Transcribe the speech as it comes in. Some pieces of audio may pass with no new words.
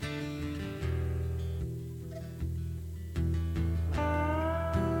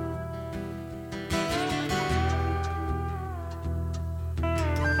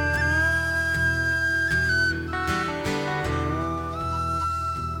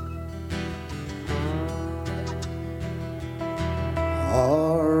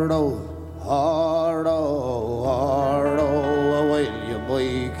Hardo, Hardo, Hardo, will you,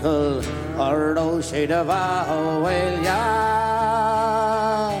 Michael? Hardo, shade of a will ya?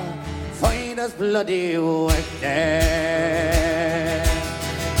 Find us bloody wicked.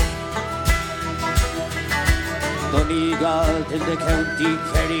 Donegal till the county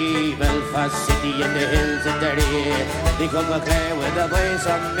Kerry, Belfast City and the hills of Derry. They come a clear with the boys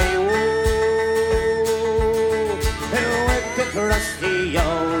on me, across the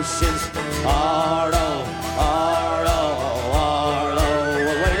oceans, Arlo, Arlo, Arlo,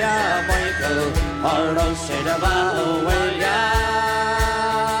 will ya, Michael, Arlo, said about, will ya,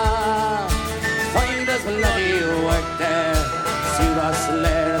 find us bloody work there, see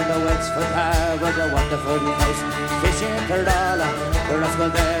Rosslair and the Wexford Harbour, the wonderful coast, fishing Cardala, the Roscoe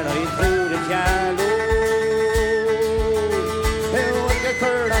there, right through the Caloo, work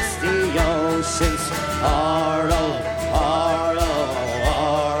across the oceans, Arlo, Arlo,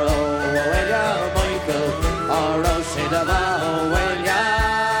 Arlo, will ya, Michael, Arlo, said about, will ya,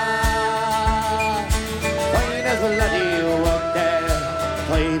 find us bloody work there,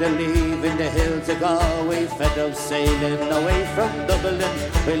 find a leave in the hills of Galway, fed up sailing away from Dublin,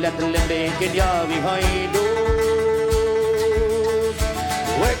 we left the Limerick in ya behind,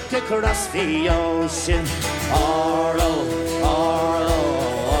 worked across the ocean, Arlo, Arlo,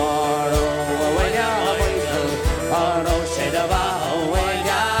 Arlo, will ya, Michael, Arlo, said about, will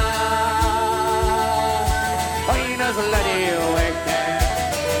ya, find us bloody work there.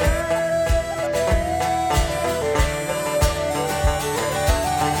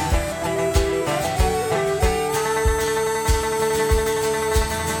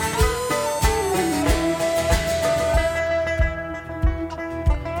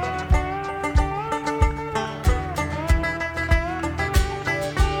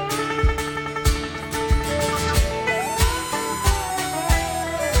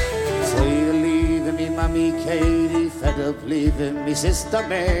 Katie, fed up leaving me sister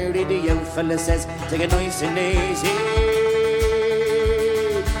Mary, the young fella says, take it nice and easy.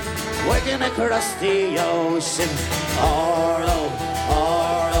 Working across the ocean, Arlo,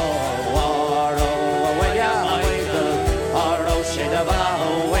 Arlo, Arlo, will ya, Michael, Arlo, shade of a,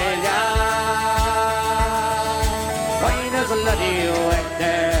 will ya, find us bloody work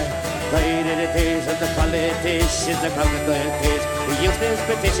there. Right in the days of the politicians, the Commonwealth case. We use this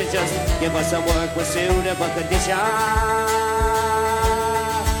petition, just give us some work with suitable conditions.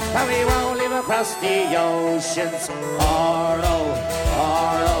 And we won't live across the oceans. Arlo,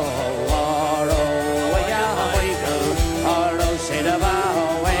 Arlo, Arlo, will ya, Michael, Arlo, shade of a,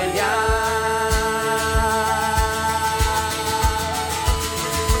 will ya,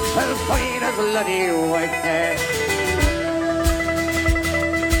 well, find us bloody work there.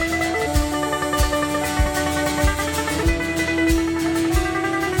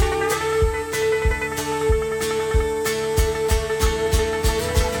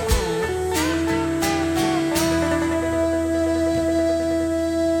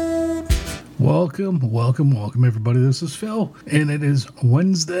 Welcome, everybody. This is Phil, and it is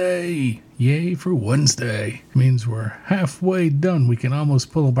Wednesday. Yay for Wednesday. It means we're halfway done. We can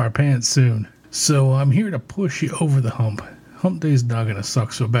almost pull up our pants soon. So I'm here to push you over the hump. Hump day's not going to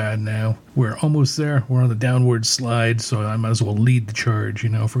suck so bad now. We're almost there. We're on the downward slide, so I might as well lead the charge. You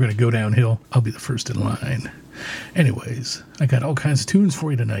know, if we're going to go downhill, I'll be the first in line. Anyways, I got all kinds of tunes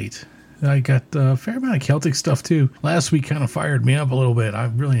for you tonight. I got a fair amount of Celtic stuff, too. Last week kind of fired me up a little bit. I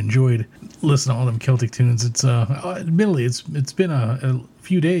really enjoyed listening to all them Celtic tunes. It's admittedly, it's been a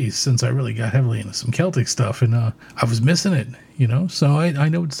few days since I really got heavily into some Celtic stuff, and I was missing it, you know? So I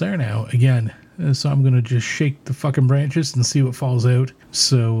know it's there now, again. So I'm going to just shake the fucking branches and see what falls out.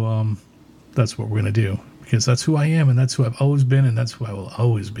 So that's what we're going to do, because that's who I am, and that's who I've always been, and that's who I will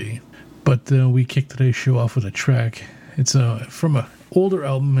always be. But we kicked today's show off with a track. It's from an older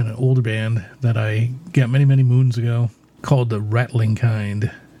album and an older band that I got many, many moons ago called The Rattling Kind.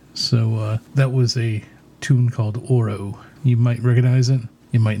 So that was a tune called Oro. You might recognize it.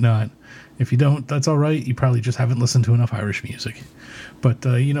 You might not. If you don't, that's all right. You probably just haven't listened to enough Irish music. But,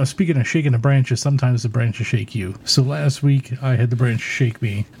 you know, speaking of shaking the branches, sometimes the branches shake you. So last week, I had the branches shake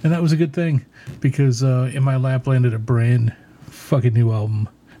me. And that was a good thing, because in my lap landed a brand fucking new album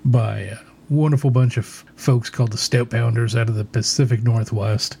by a wonderful bunch of folks called the Stout Pounders out of the Pacific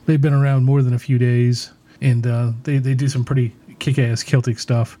Northwest. They've been around more than a few days, and they do some pretty kick-ass Celtic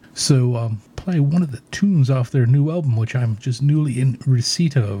stuff. So play one of the tunes off their new album, which I'm just newly in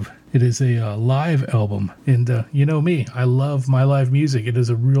receipt of. It is a live album, and you know me, I love my live music. It is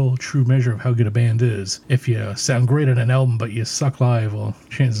a real true measure of how good a band is. If you sound great on an album, but you suck live, well,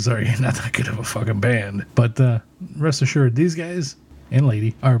 chances are you're not that good of a fucking band. But rest assured, these guys, and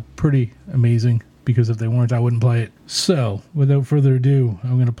lady are pretty amazing, because if they weren't, I wouldn't play it. So, without further ado,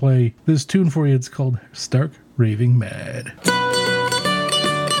 I'm going to play this tune for you. It's called Stark Raving Mad.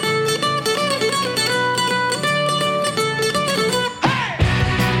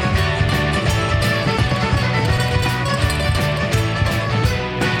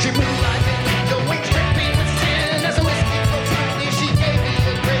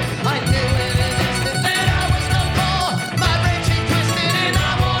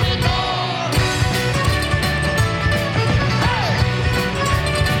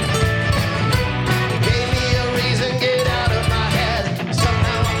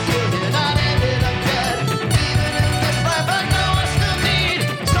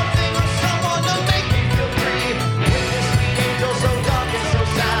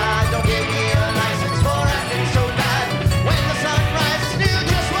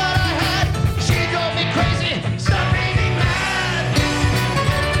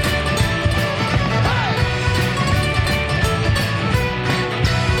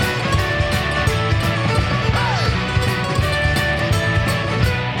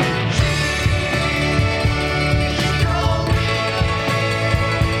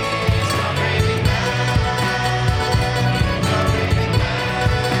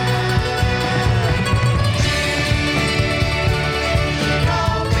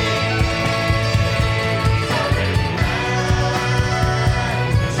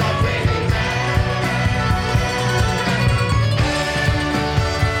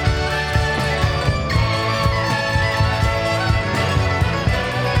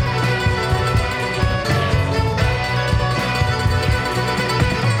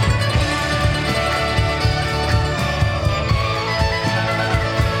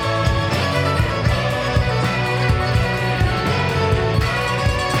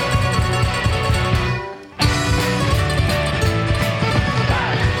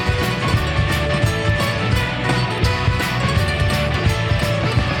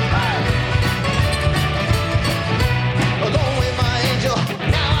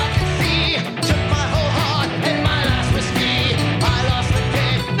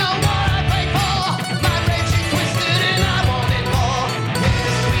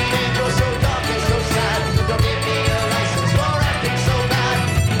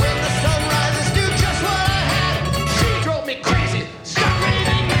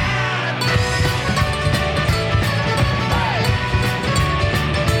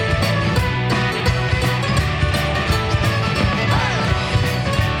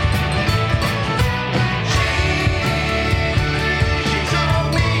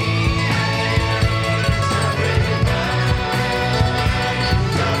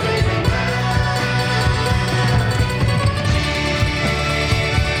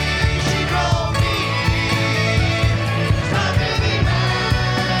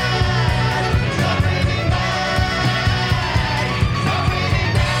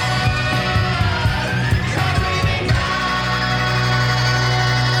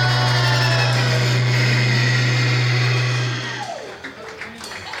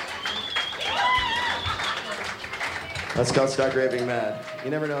 That's called Stark Raving Mad.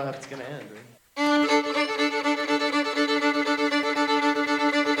 You never know how it's going to end, right?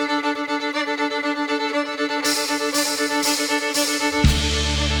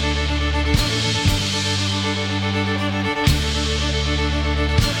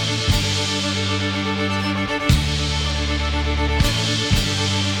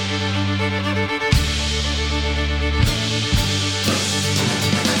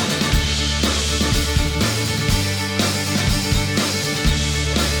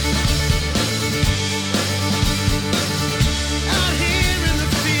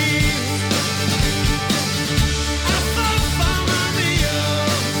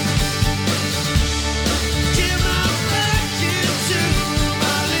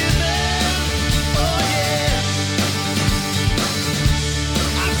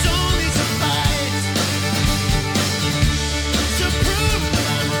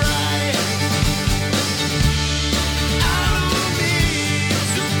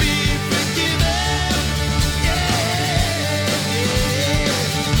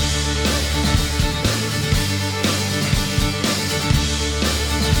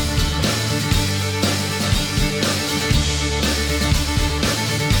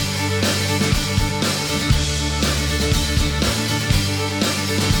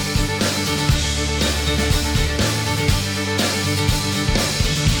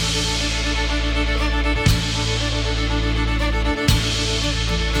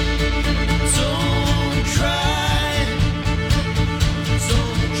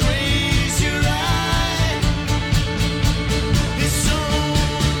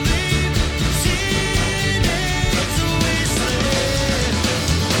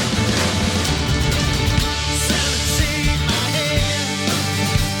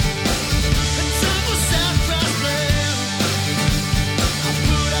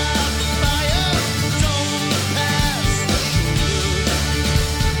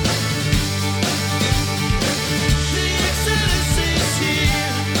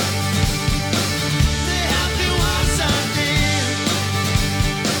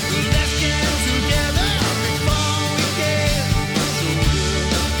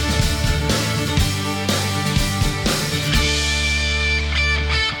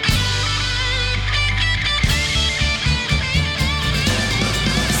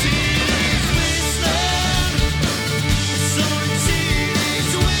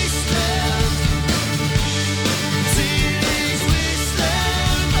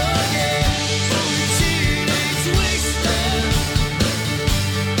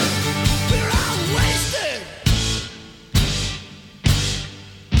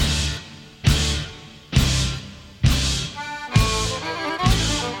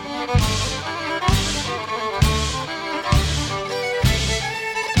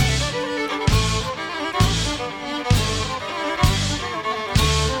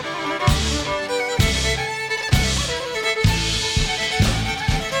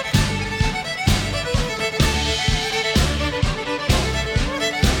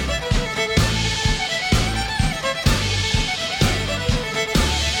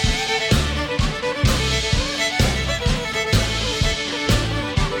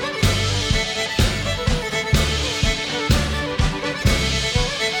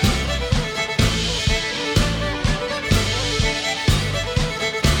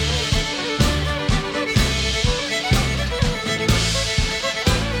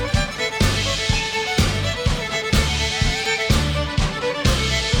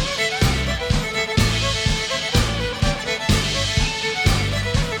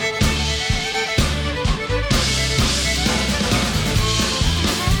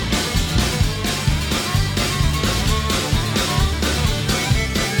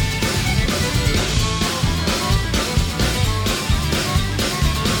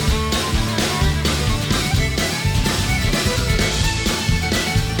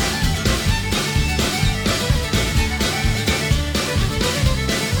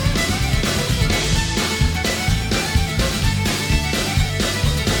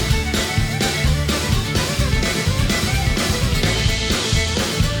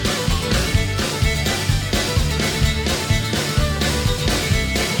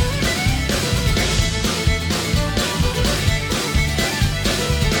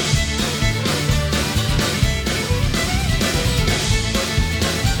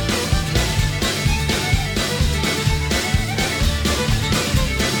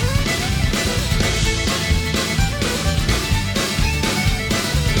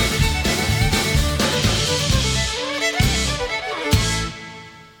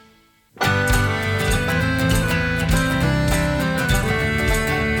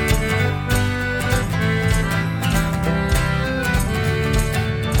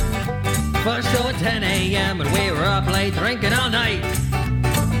 up late, drinking all night.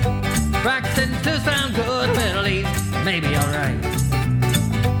 Practicing to sound good, Middle East, maybe alright.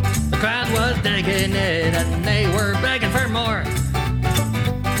 The crowd was digging it and they were begging for more,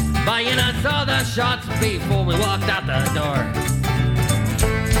 buying us all the shots before we walked out the door.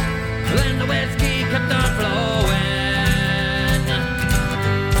 Then the whiskey kept on flowing,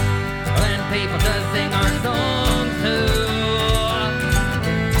 and people just sing our songs too.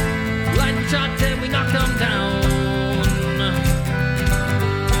 Light shots and we knocked them down,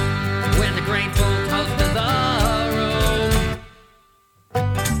 when the grateful toast to the room.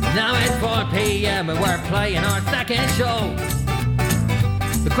 Now it's 4 p.m. and we're playing our second show.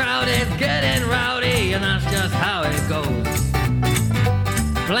 The crowd is getting rowdy and that's just how it goes.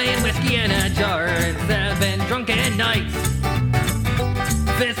 Playing whiskey in a jar and 7 drunken nights.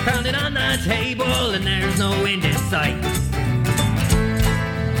 Fist pounding on the table and there's no end in sight.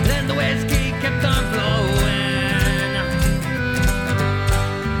 Then the whiskey kept on flowing,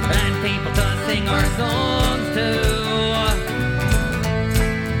 and people to sing our songs too.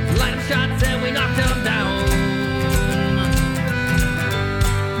 Light them shots and we knocked them down,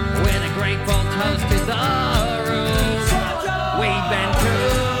 with a grateful toast to the room. We've been too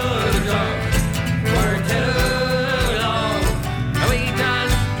drunk for too long, and we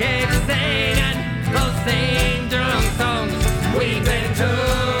just keep singing those same drunk songs. We've been too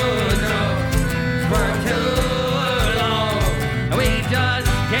drunk for too long, and we just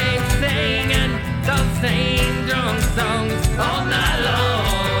keep singing those same drunk songs all night long.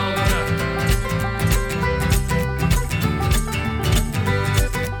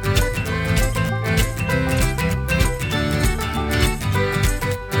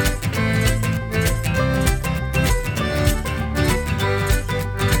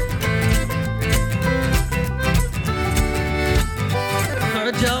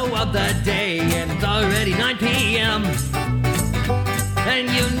 Of the day and it's already 9 p.m. and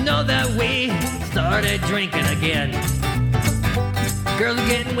you know that we started drinking again. Girls are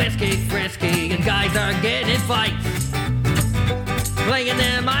getting whiskey frisky and guys are getting in fights, playing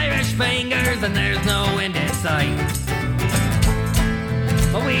them Irish fingers and there's no end in sight.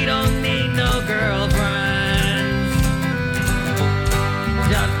 But we don't need no girlfriends,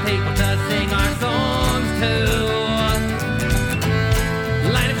 just people to sing our songs to.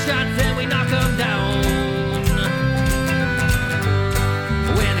 Shots and we knock them down,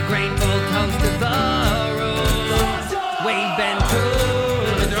 with a grateful toast to the room. We've been too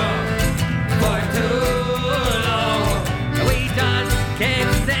drunk for too long, we just keep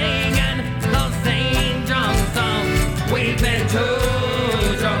singing those same drunk songs. We've been too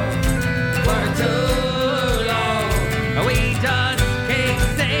drunk for too long, we just keep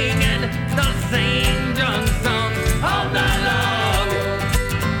singing those same drunk songs all night long.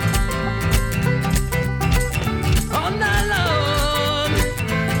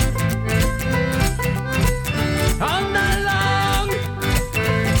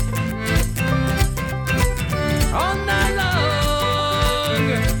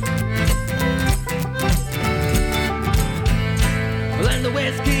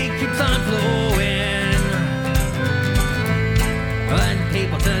 Whiskey keeps on flowing, and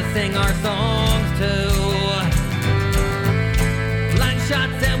people to sing our songs to. Light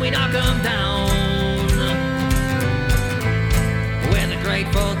shots and we knock them down, with a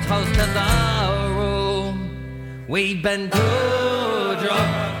grateful toast to the room. We've been too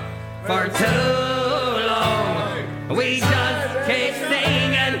drunk for too long, we just keep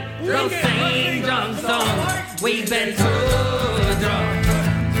singing those same drunk songs. We've been too drunk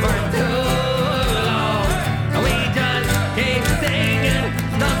for too long, we just keep singing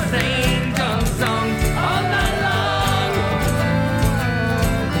the same drunk songs all night long,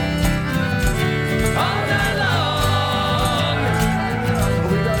 all night long.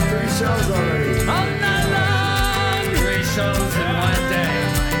 We got 3 shows already. All night long, 3 shows in one day.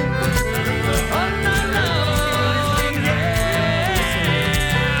 All night long, yeah.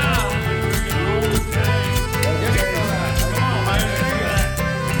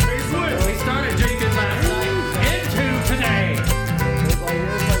 We started drinking last night into today.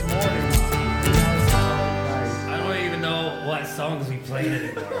 I don't even know what songs we played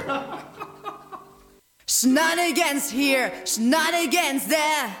anymore. Shenanigans here, shenanigans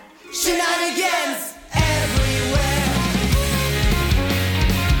there, shenanigans everywhere.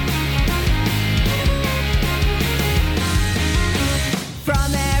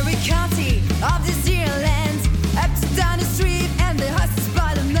 From every county of this dear land, up to down the street and the horses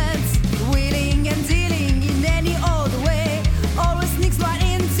parliament, wheeling and dealing in any old way, always sneaks right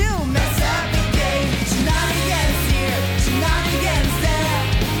in to mess up the game. Shenanigans here, shenanigans there,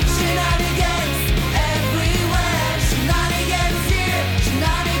 shenanigans everywhere.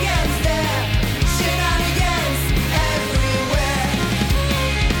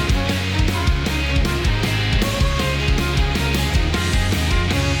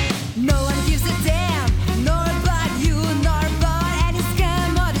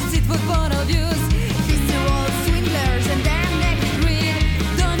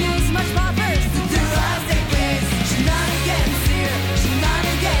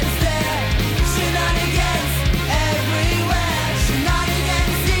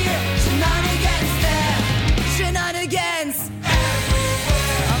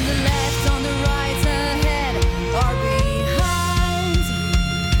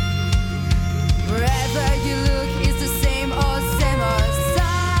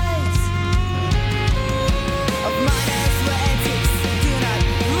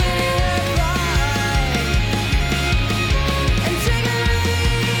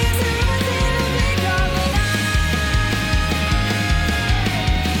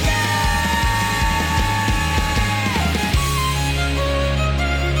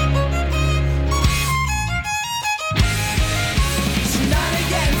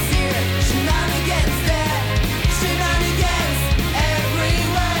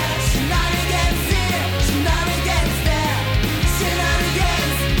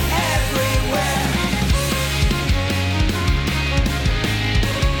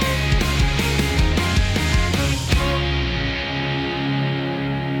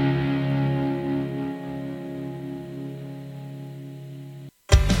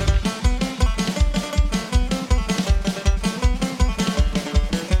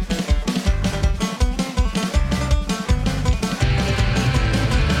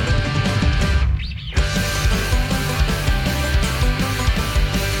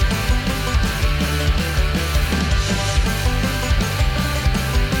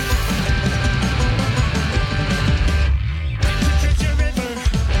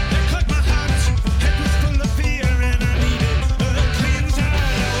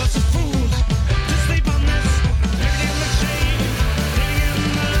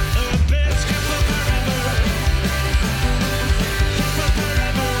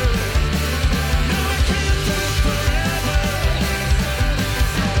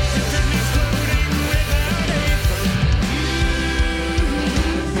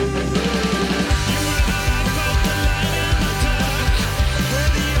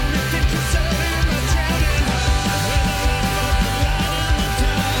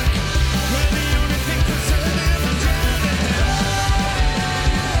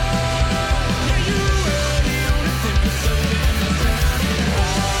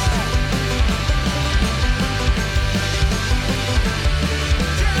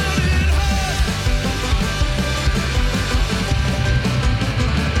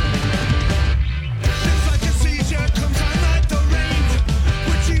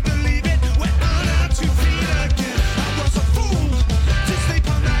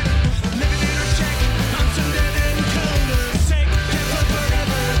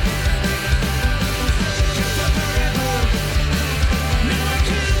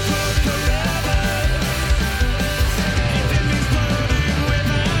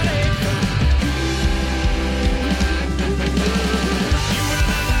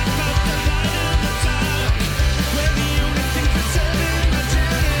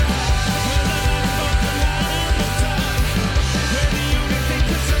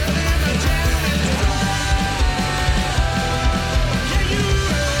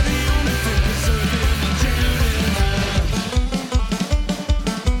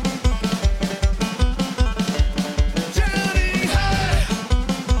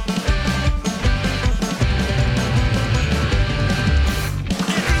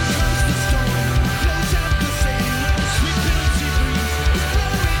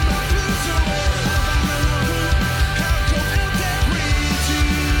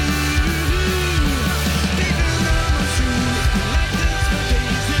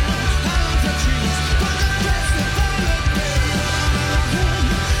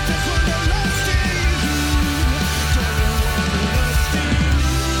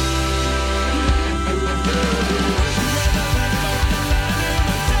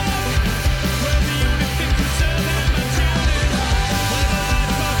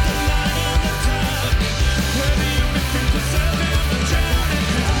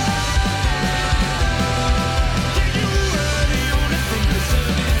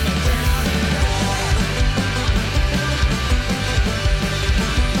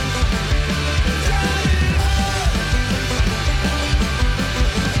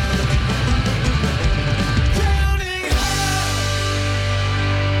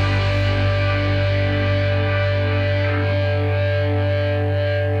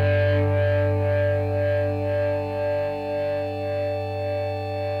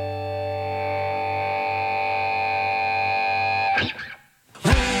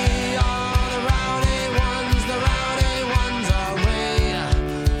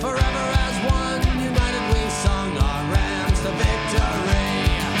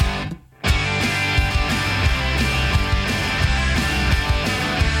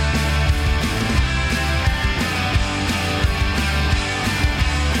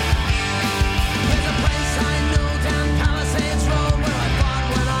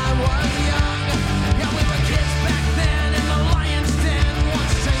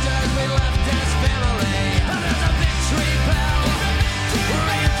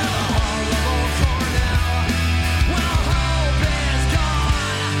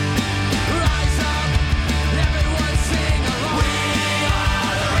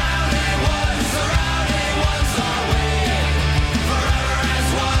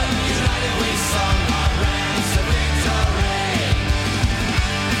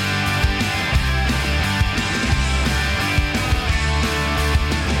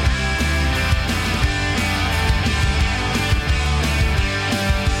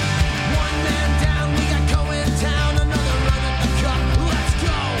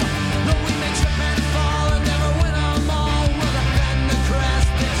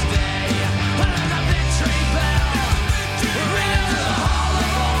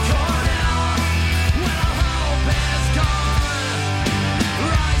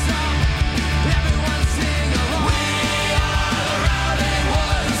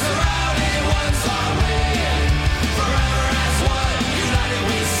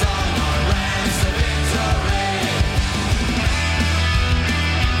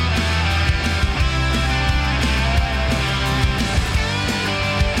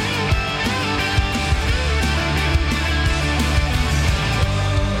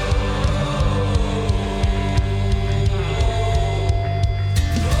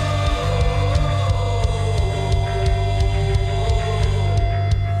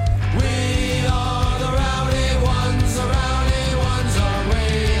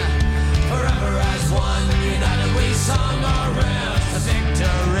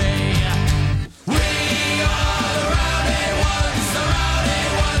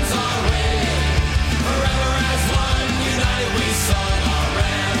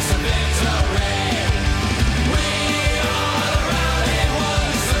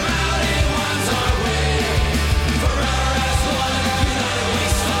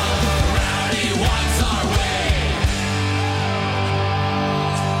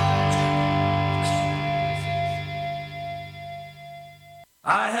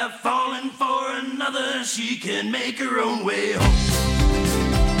 I have fallen for another, she can make her own way home.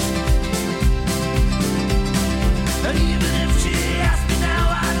 And even if she asked me now,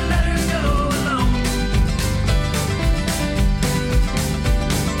 I'd let her go alone.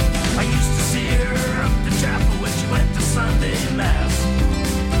 I used to see her up the chapel when she went to Sunday Mass.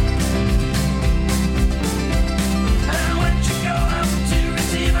 And when she go up to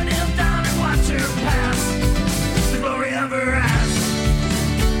receive, I kneel down and watch her pass the glory of her ass.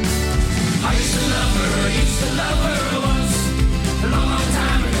 I used to love her once, a long, long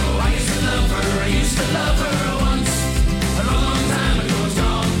time ago. I used to love her once, a long, long time ago. It's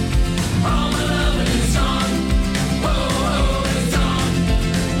gone, all my loving is gone. Whoa, whoa, it's gone,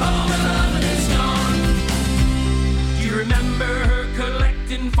 all my loving is gone. Do you remember her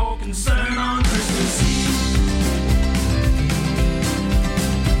collecting for concern on Christmas Eve?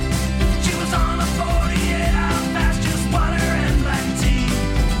 She was on a 48-hour fast, just water and black tea.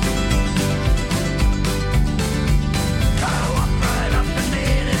 I walked right up and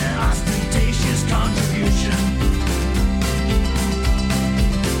made an ostentatious contribution.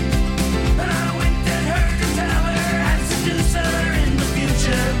 And I winked at her to tell her I'd seduce her in the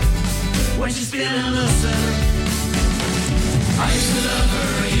future when she's feeling looser. I used to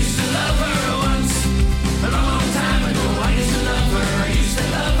love her once, a long, long time ago. I used to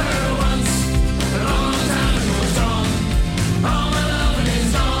love her once, a long, long time ago. It's gone, all my loving is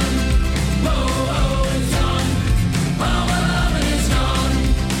gone. Whoa, whoa, it's gone, all my loving is gone.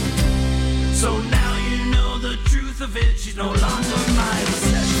 So now you know the truth of it, she's no longer my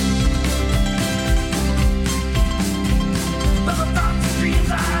obsession. But the thoughts and dreams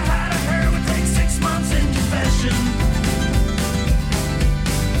I had of her would take 6 months in confession.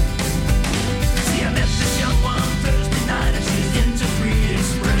 See, I met this young one Thursday night and she's into free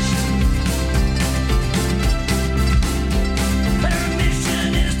expression. Her mission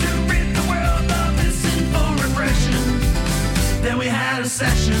is to rid the world of this sinful repression. Then we had a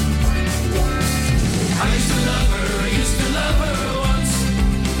session. I used to love her once,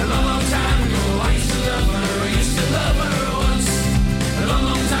 a long, long time ago. I used to love her once, a long,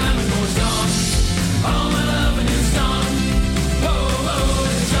 long time ago. It's gone, all my loving is gone. Whoa, whoa,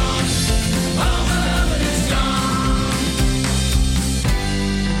 it's gone, all my loving is gone.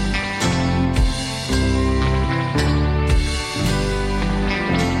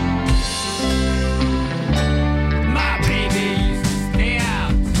 My baby used to stay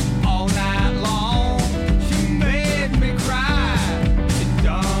out all night long. She made me cry. She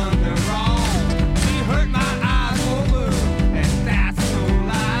done me wrong. She hurt my eyes over, and that's no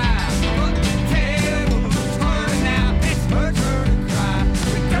lie. But the table's turning now. It's her turn to cry.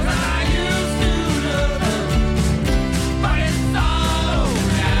 Because I used to love her, but it's all over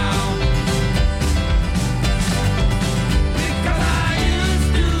now. Because I used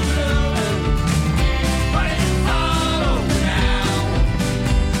to love her, but it's all over now.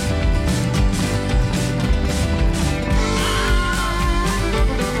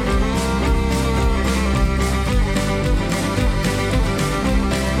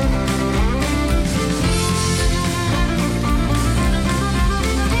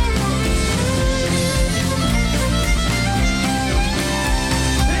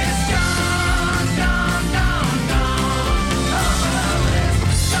 It's gone, gone, gone, gone. All my loving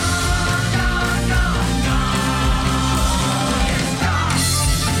is gone, gone, gone, gone. It's gone,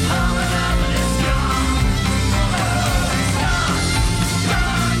 all my loving is gone. Oh, it's gone,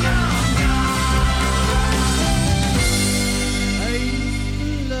 gone, gone, gone. I used to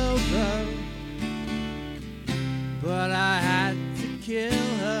love her, but I had to kill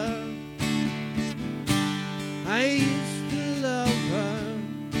her. I used to love her,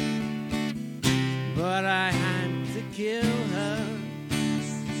 but I had to kill her.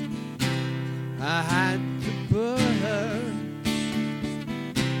 I had to put her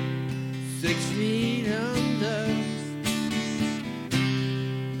 6 feet under,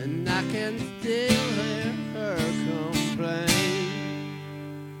 and I can still hear her complain.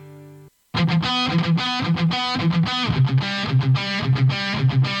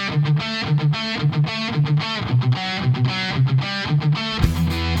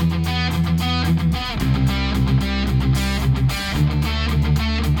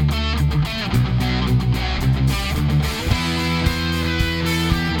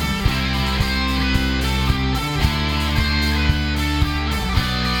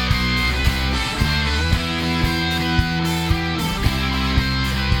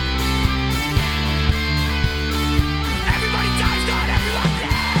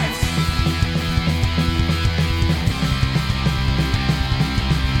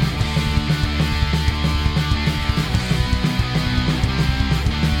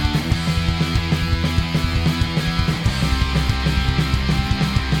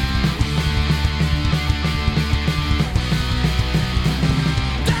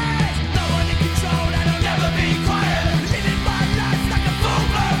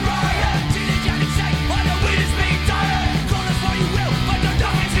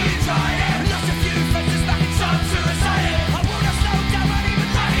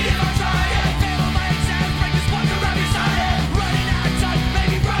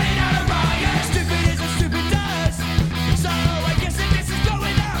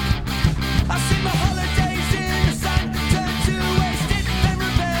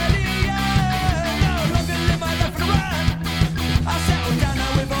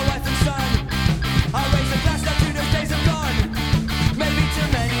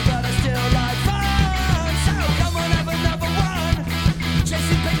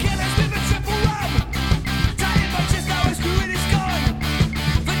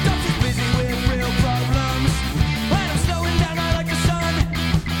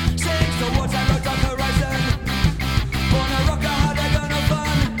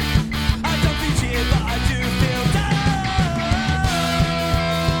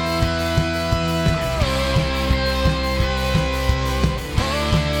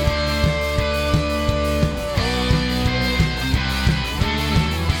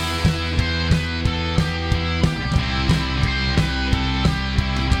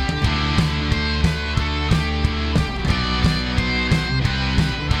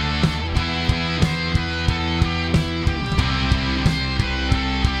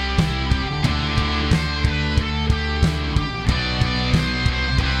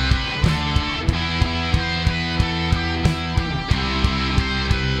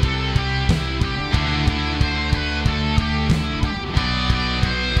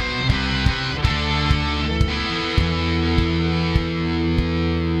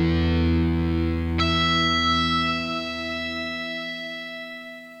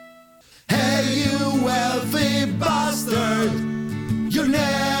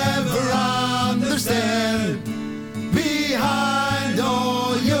 stand behind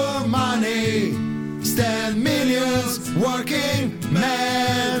all your money. Stand millions working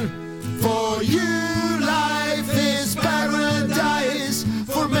man. For you life is paradise.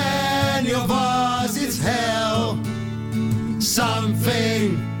 For many of us it's hell.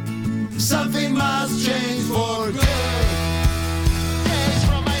 Something must change for good. Days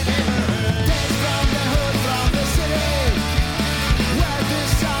from my neighborhood, days from the hood, from the city, where the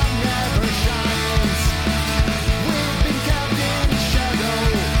sun never shines. We've been kept in shadow,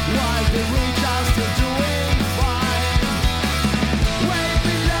 while the rich are still doing fine. Way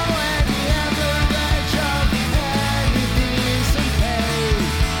below any average of any decent pay.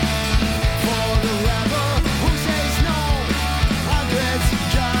 For the rebel who says no, hundreds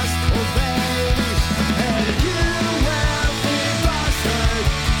just obey. And you wealthy bastard,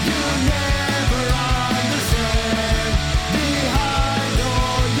 you never understand. Behind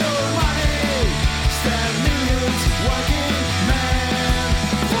all your money stand millions working men.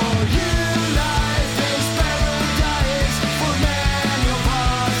 For you life is paradise. For many of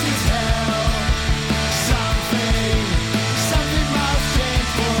us it's hell. Something must change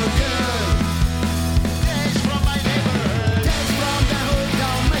for good. Days from my neighborhood, days from the hood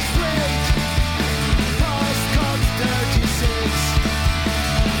down my street. Postcode 36.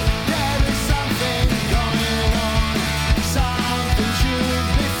 There is something going on. Something should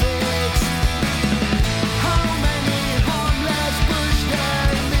be fixed. How many homeless push their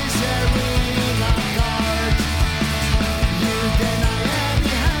misery in a cart? You deny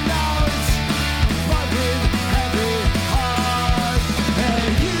any handouts, but with heavy heart.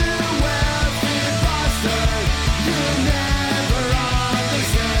 And you wealthy bastard, you never understand.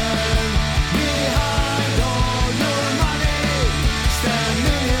 Behind all your money stand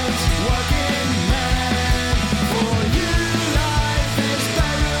millions working men. For you life is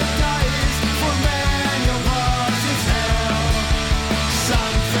paradise. For many of us it's hell.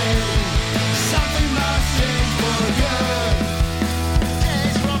 Something must change for good.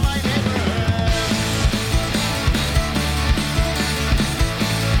 Days from my neighborhood.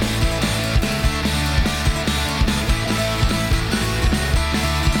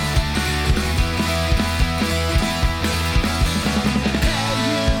 Hey,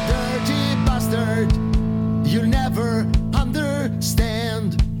 you dirty bastard, you'll never understand.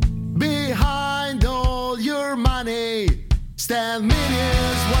 Behind all your money stand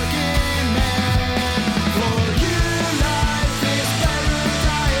millions working men. For you life is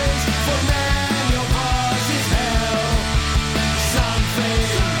paradise. For many of us it's hell.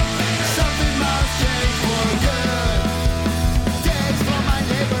 Something must change for good. Days from my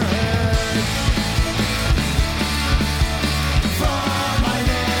neighborhood. From my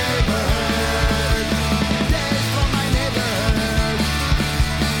neighborhood. Days from my neighborhood.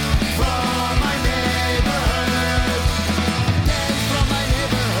 From my neighborhood. Days from my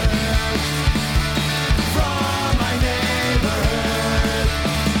neighborhood. From my neighborhood.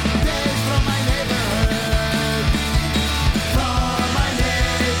 Days from my neighborhood. From my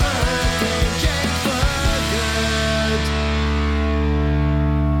neighborhood. Change for good.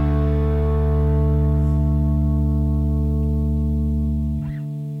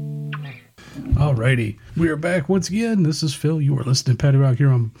 Alrighty, we are back once again. This is Phil. You are listening to Paddy Rock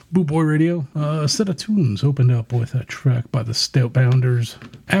here on Boot Boy Radio. A set of tunes opened up with a track by the Stout Bounders.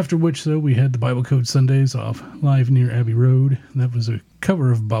 After which, though, we had the Bible Code Sundays off Live Near Abbey Road. That was a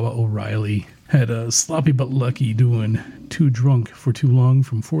cover of Baba O'Reilly. Had a Sloppy But Lucky doing Too Drunk for Too Long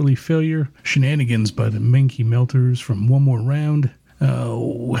from Four Leaf Failure. Shenanigans by the Menke Melters from One More Round.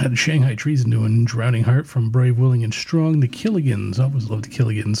 Had Shanghai Treason doing Drowning Heart from Brave, Willing, and Strong. The Killigans, I always loved the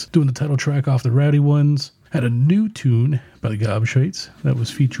Killigans, doing the title track off the Rowdy Ones. Had a new tune by the Gobshites that was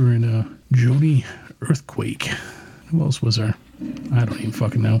featuring Joni Earthquake. Who else was there? I don't even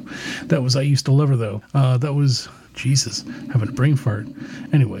fucking know. That was I Used to Love Her, though. That was, Jesus, having a brain fart.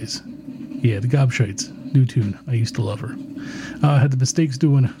 Anyways, yeah, the Gobshites, new tune, I Used to Love Her. Had the Mistakes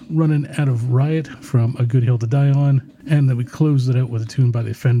doing Running Out of Riot from A Good Hill to Die On. And then we closed it out with a tune by the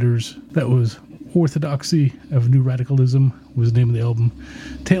Offenders. That was Orthodoxy of New Radicalism was the name of the album.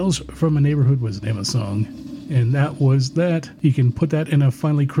 Tales from a Neighborhood was the name of the song. And that was that. You can put that in a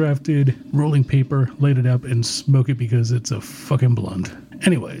finely crafted rolling paper, light it up, and smoke it because it's a fucking blunt.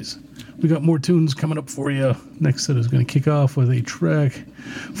 Anyways, we got more tunes coming up for you. Next set is going to kick off with a track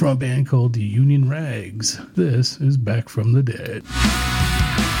from a band called the Union Rags. This is Back from the Dead.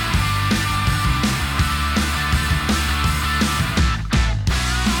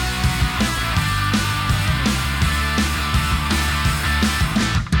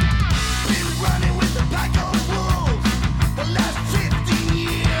 Been running with the pack of wolves the last 15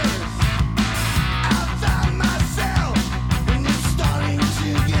 years.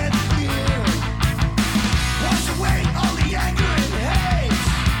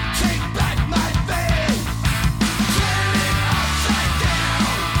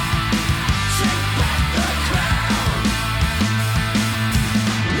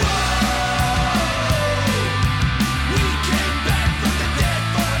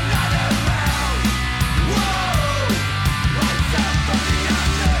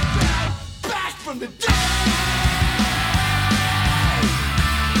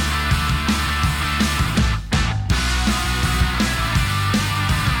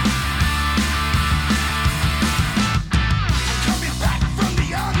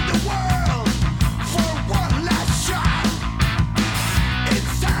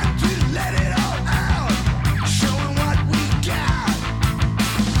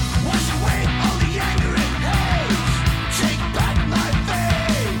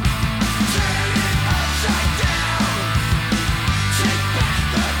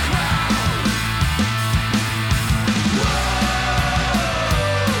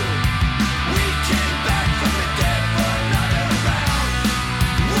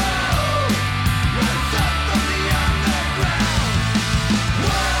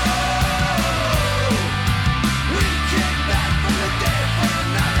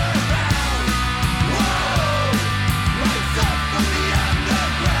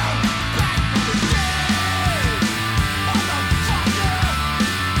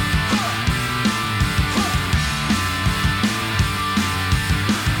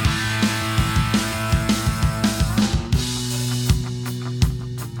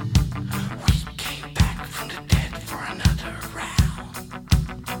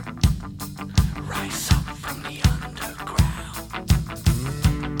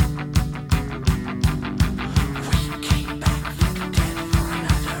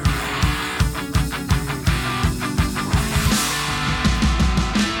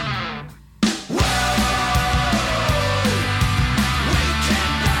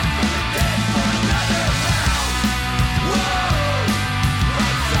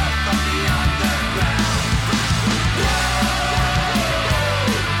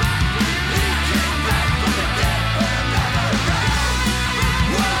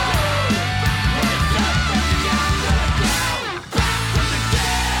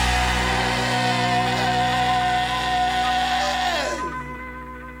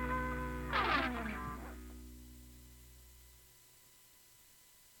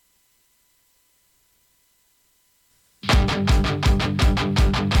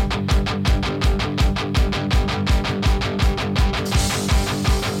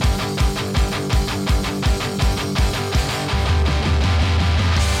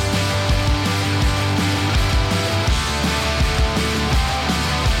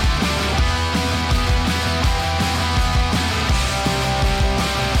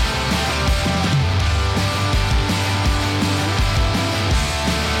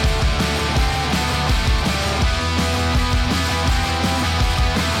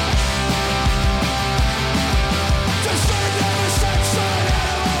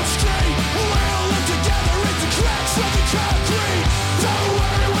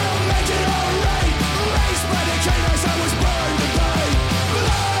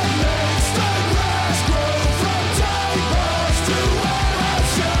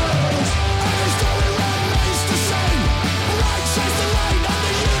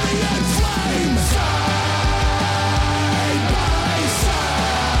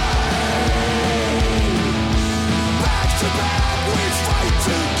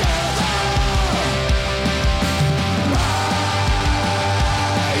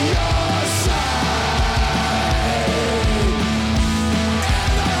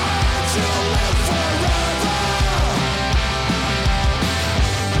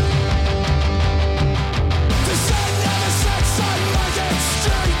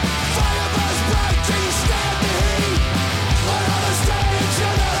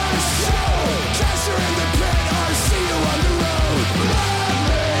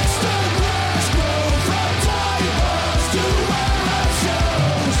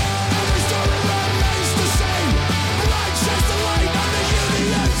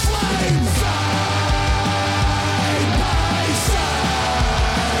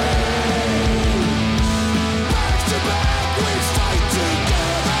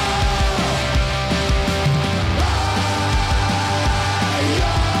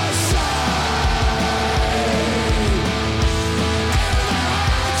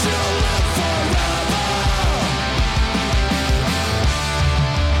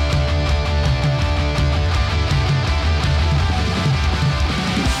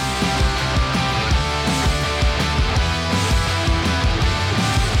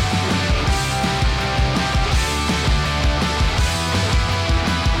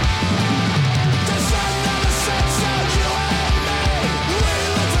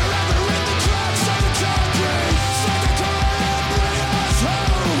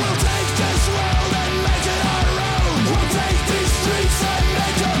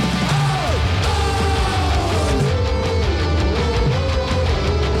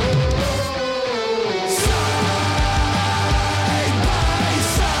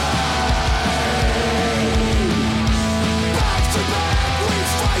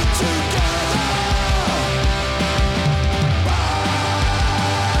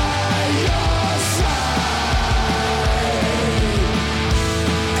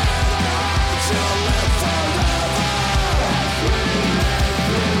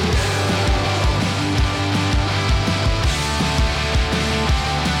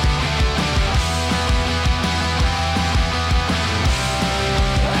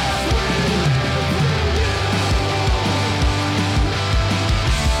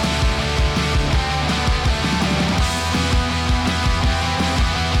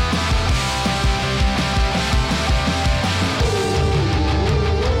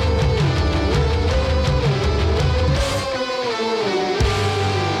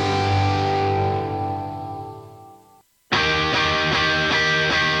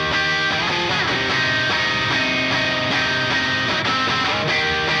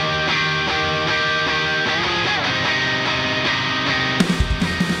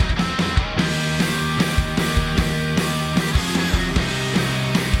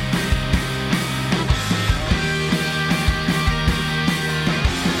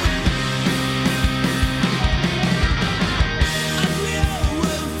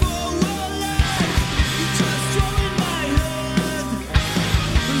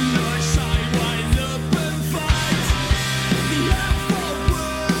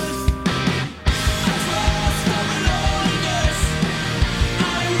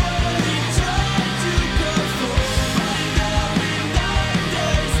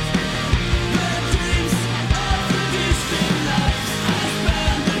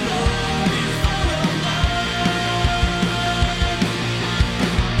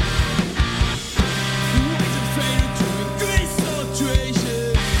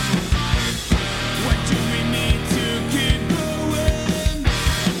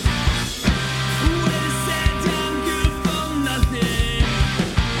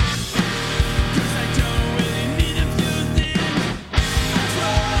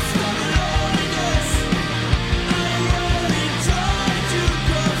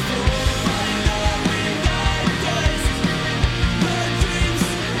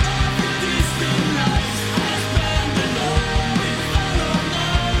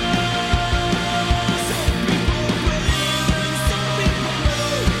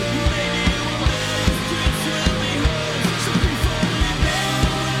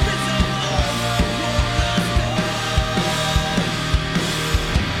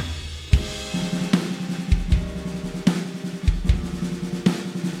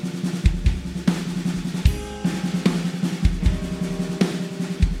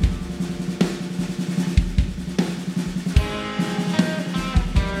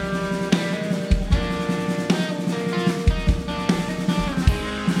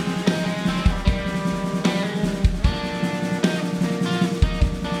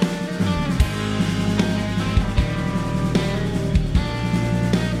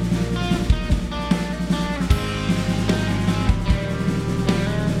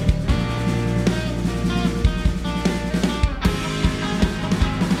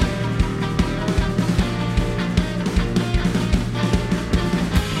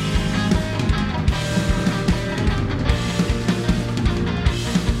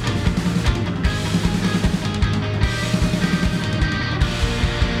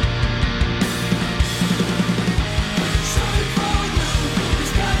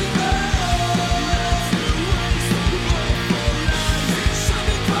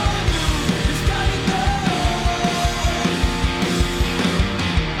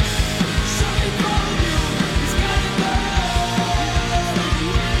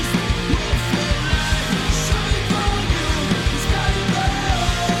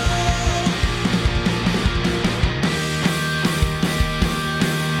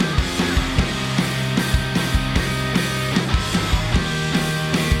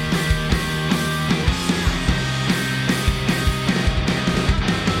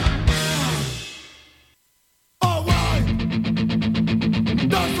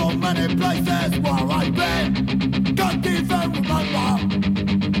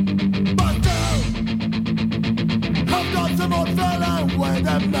 with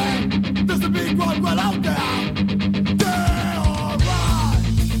them men. There's a big one well out there. They're alright.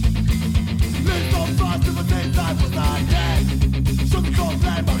 Live so fast if a thing time was not dead. So the cold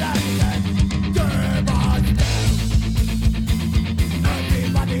flame of anything. They're my step.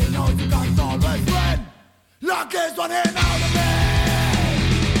 Everybody knows you can't always win. Luck is running out of me.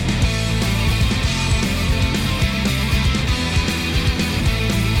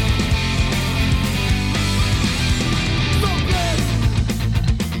 So please,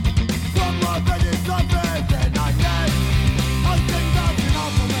 from my very surface, and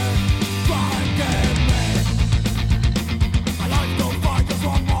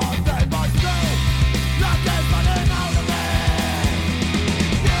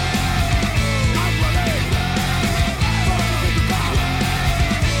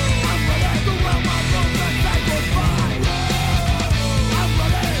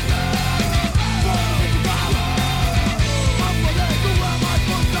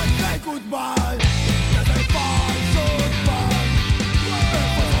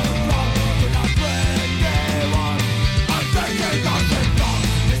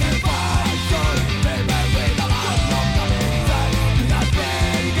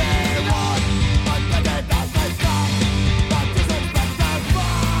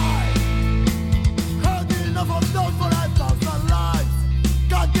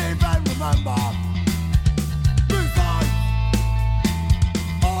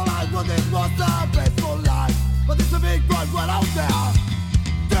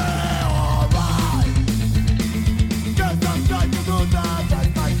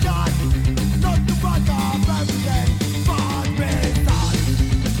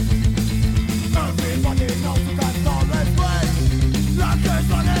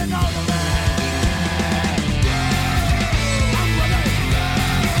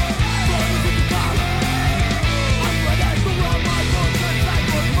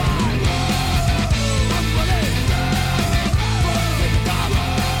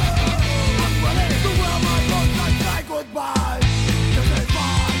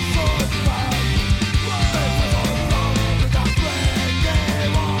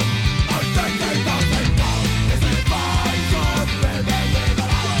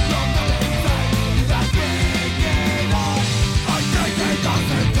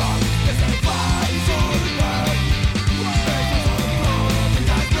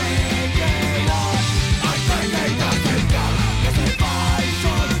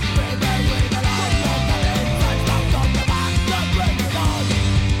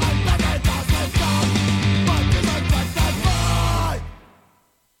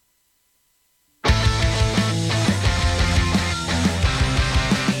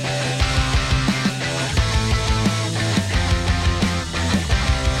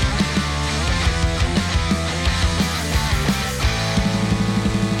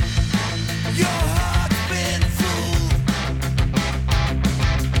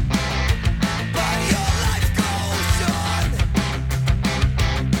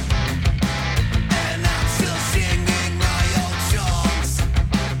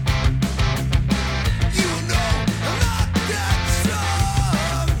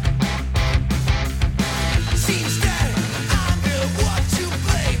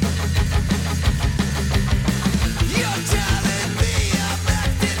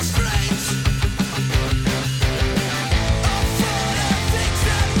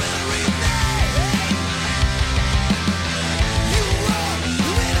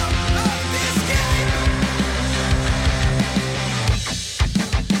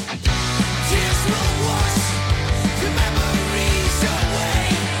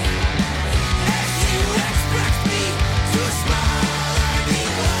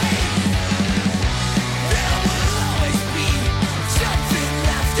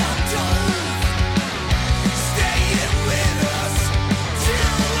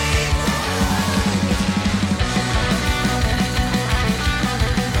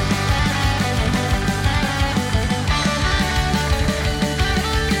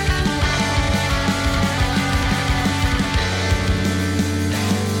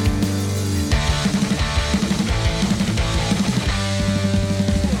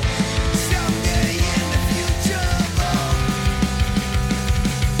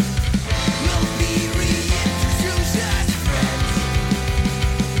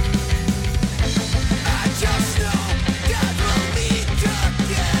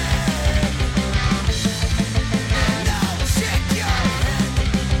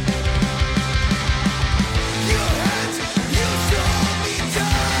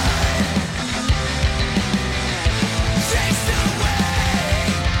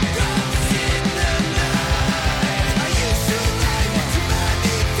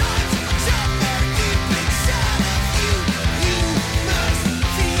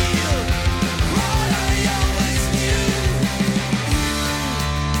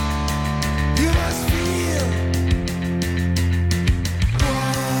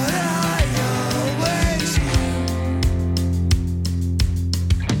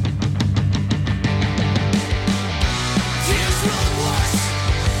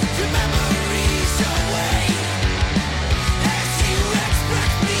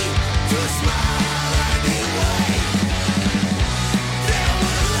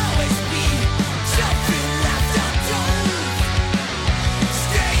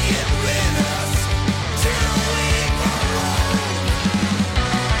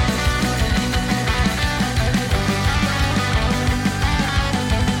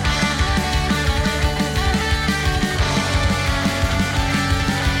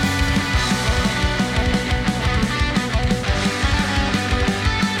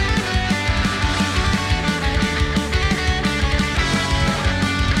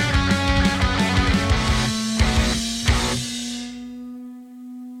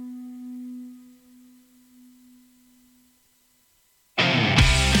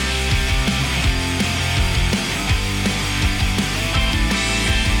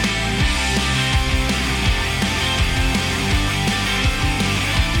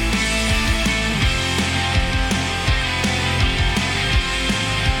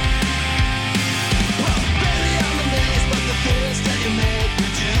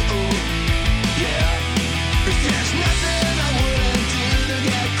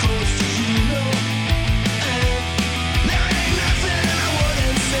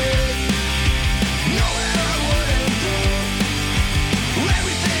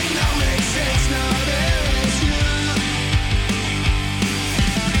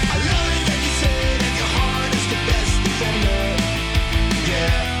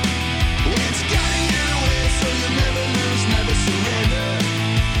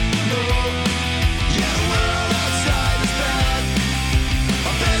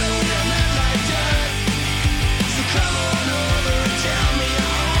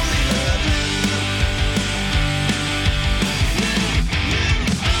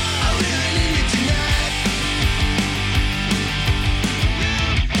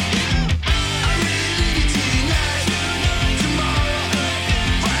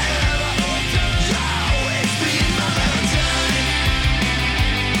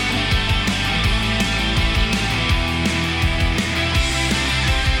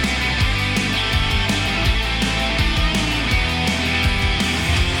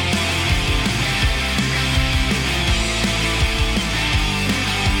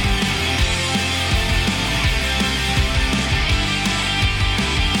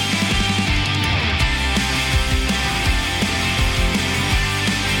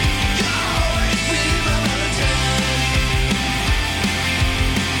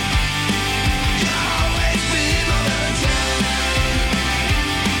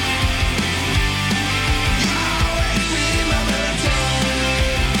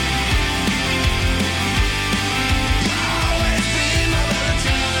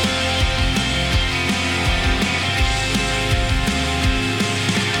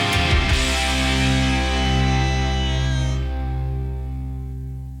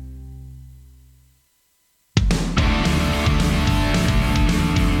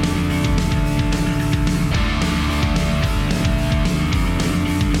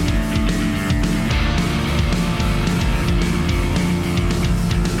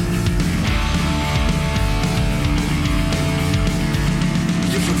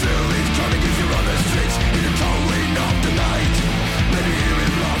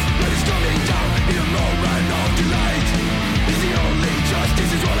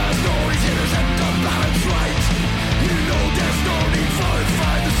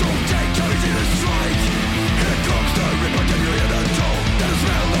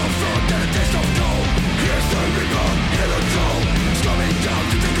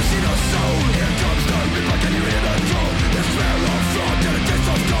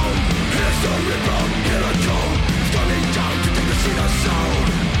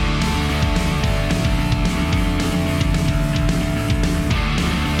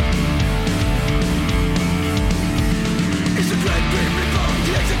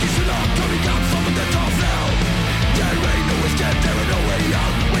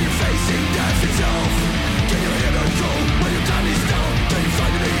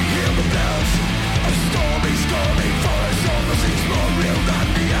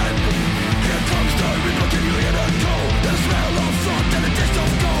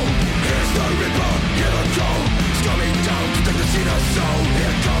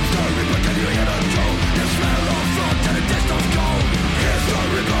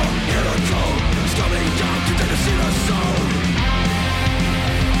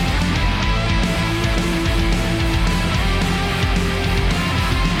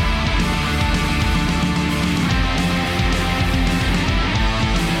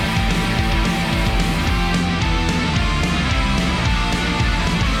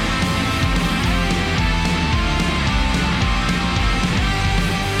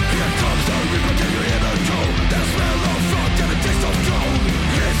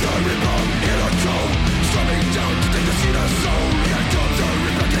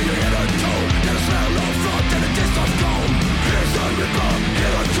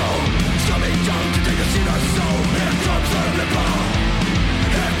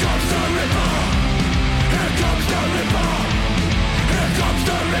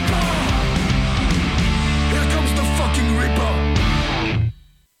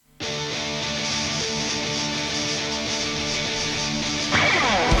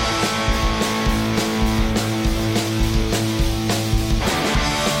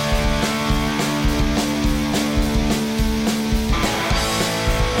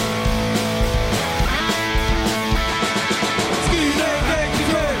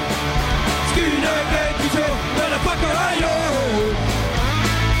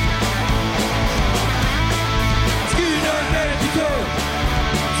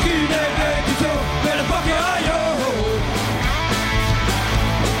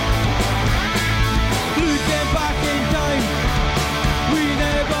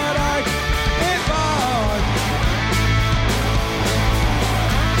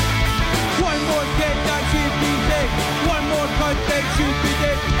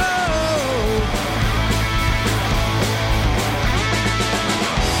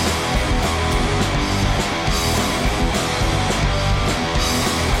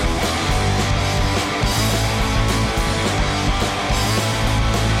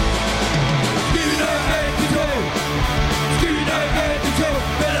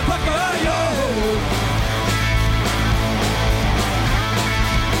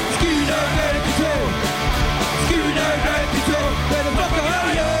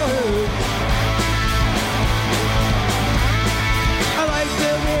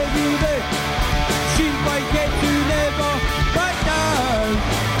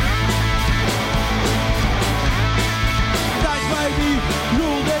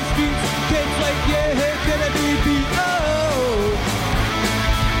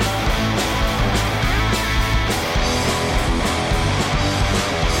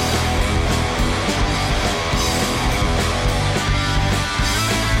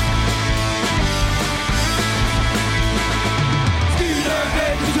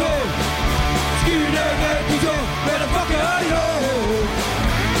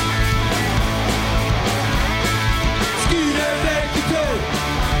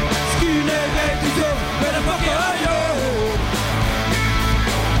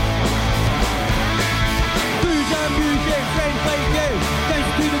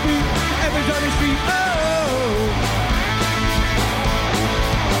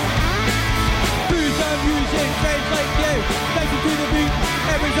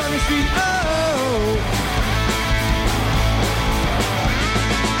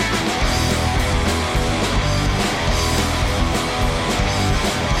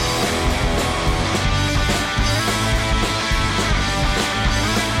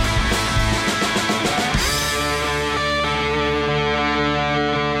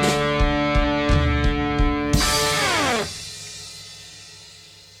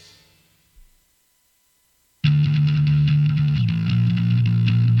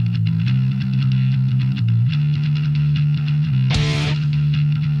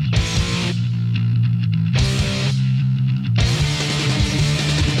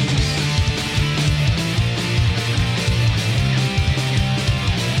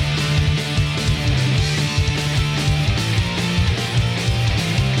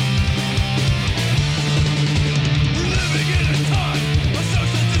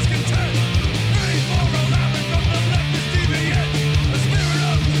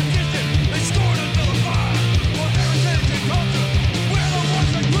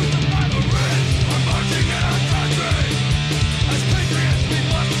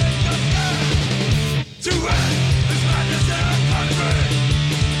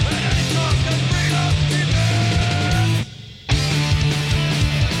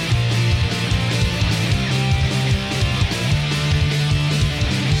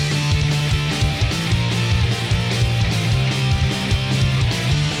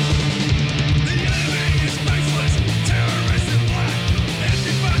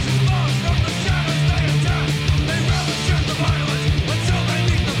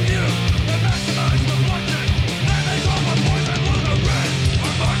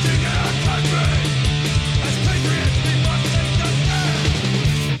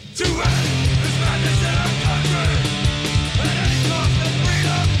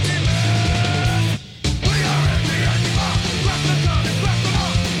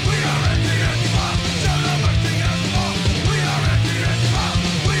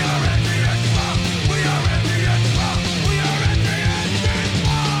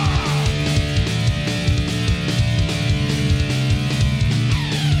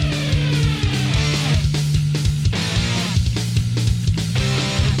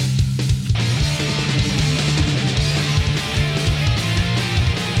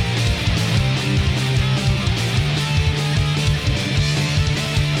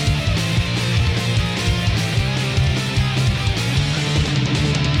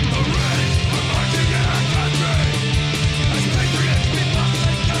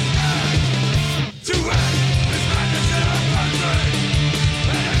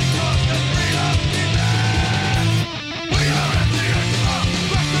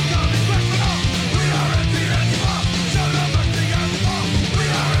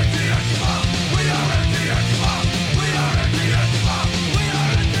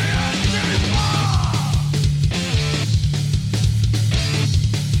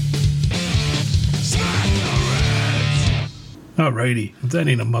Alrighty, if that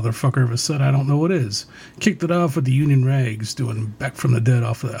ain't a motherfucker of a set, I don't know what is. Kicked it off with the Union Rags doing Back from the Dead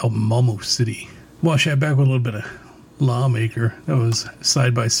off of the album Almost City. Wash that back with a little bit of Lawmaker. That was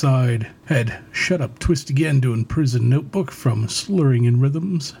Side by Side. Had Shut Up Twist Again doing Prison Notebook from Slurring in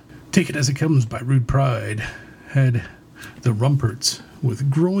Rhythms. Take It As It Comes by Rude Pride. Had the Rumperts with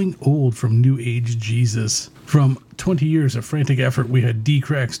Growing Old from New Age Jesus. From 20 years of frantic effort, we had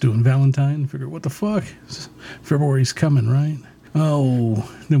D-Cracks doing Valentine. Figure, what the fuck? February's coming, right?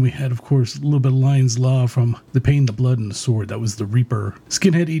 Oh, then we had, of course, a little bit of Lion's Law from The Pain, the Blood, and the Sword. That was The Reaper.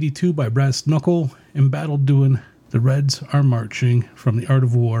 Skinhead 82 by Brass Knuckle. Embattled doing The Reds Are Marching from The Art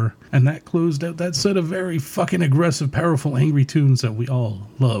of War. And that closed out that set of very fucking aggressive, powerful, angry tunes that we all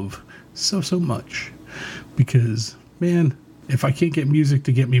love so much. Because, man, if I can't get music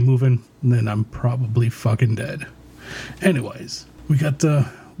to get me moving, then I'm probably fucking dead. Anyways, we got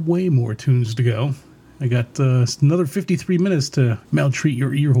way more tunes to go. I got another 53 minutes to maltreat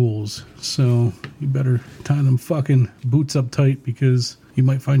your ear holes. So you better tie them fucking boots up tight because you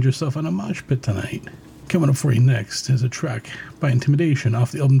might find yourself in a mosh pit tonight. Coming up for you next is a track by Intimidation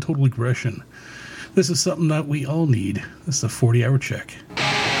off the album Total Aggression. This is something that we all need. This is the 40-hour check.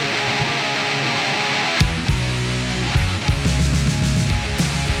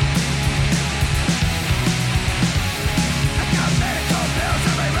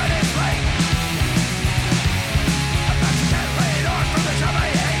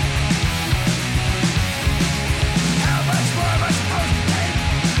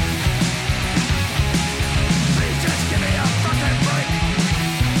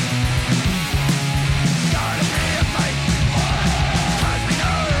 Gotta be a fight.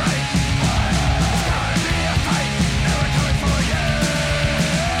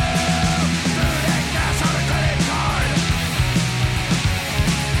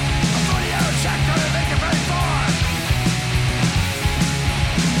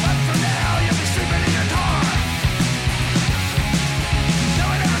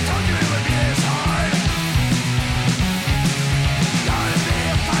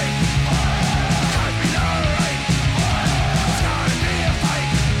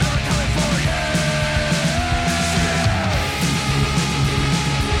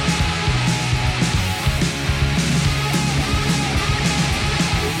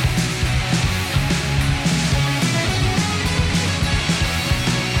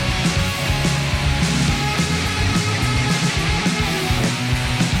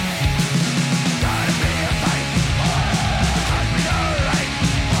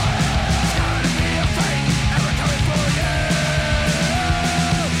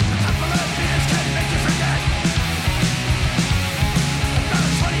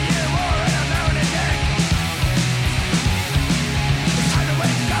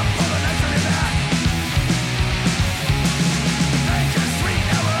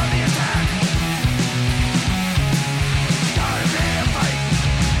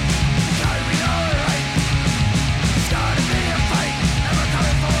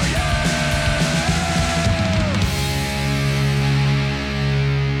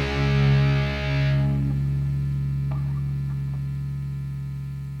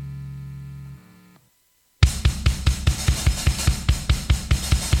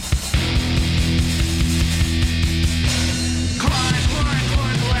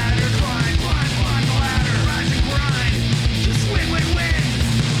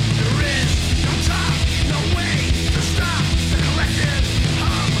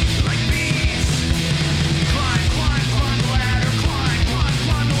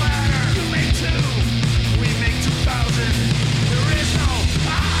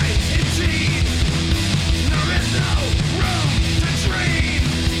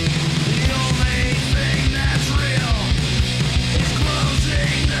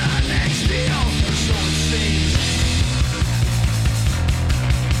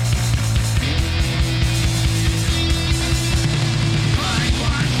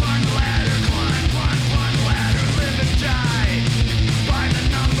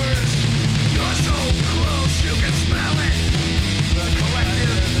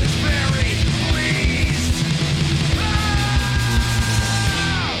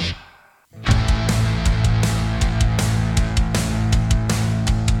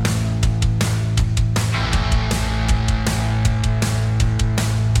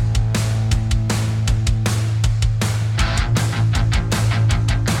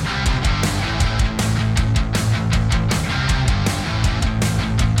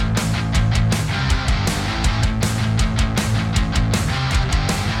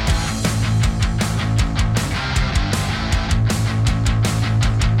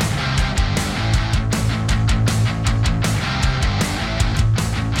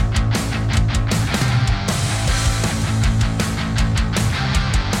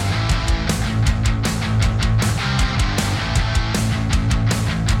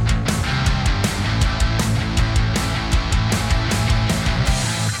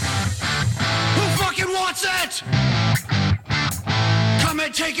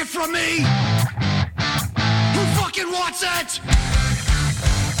 take it from me? Who fucking wants it?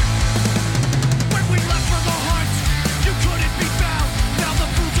 When we left for the hunt, you couldn't be found. Now the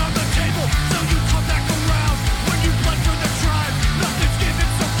food's on the table, so you come back around. When you bled for the tribe, nothing's given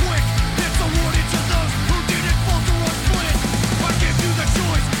so quick. It's awarded to those who didn't falter or split. I give you the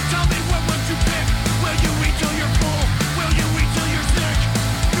choice, tell me what would you pick? Will you eat till you're full? Will you eat till you're sick?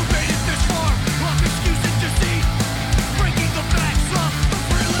 You made it this far, off excuse and deceit. Breaking the backs of the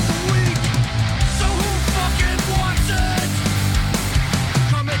frail and the weak. So who fucking wants it?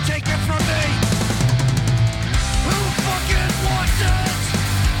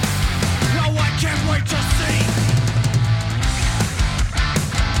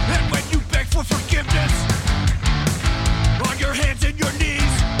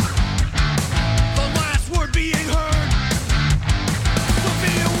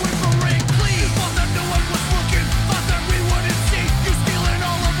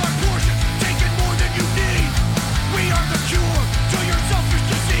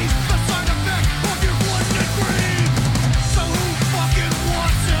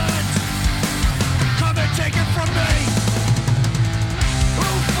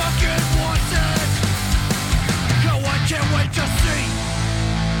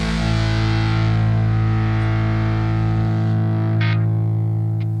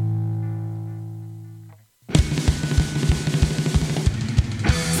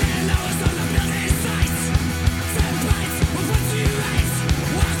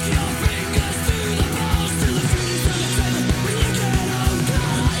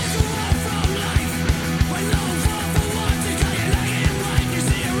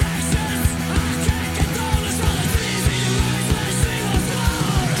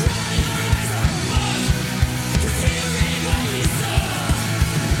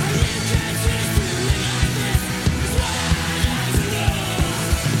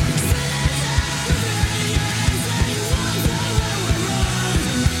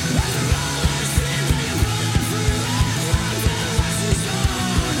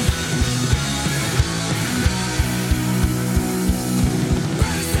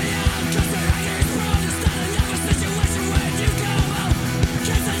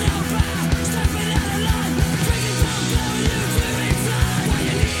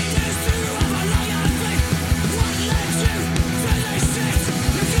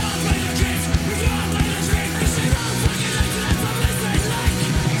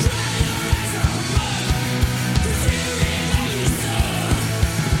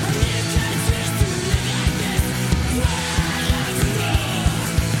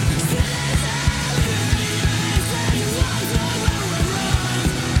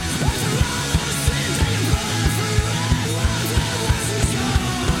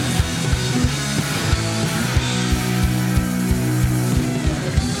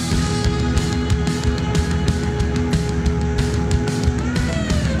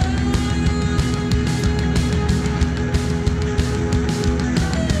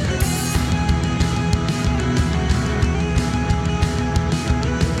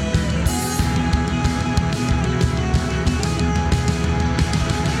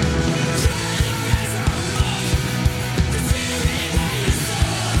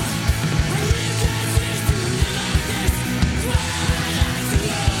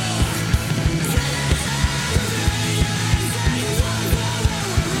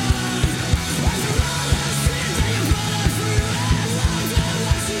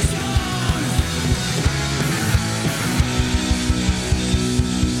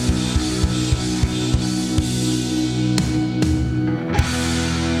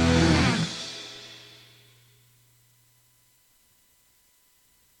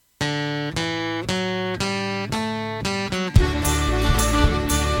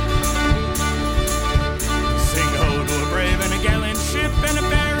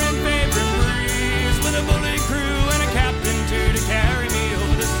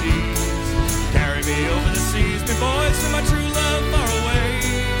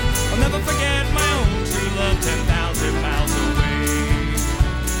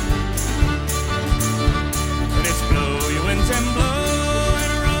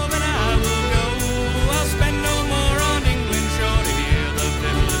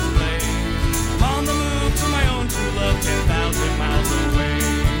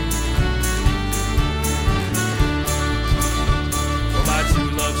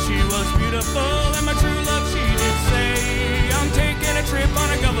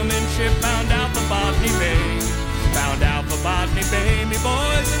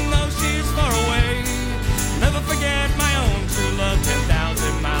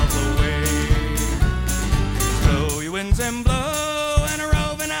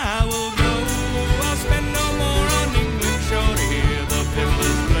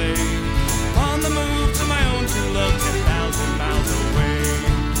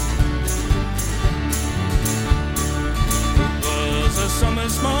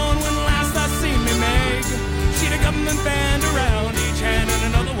 cement band around each hand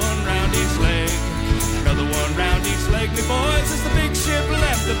and another one round each leg. Another one round each leg, me boys, as the big ship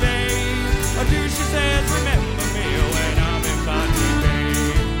left the bay. Adieu, she says, remember me when I'm in Paddy Bay.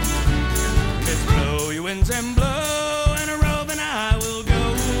 It's blow, you winds and blow, and a roving I will go.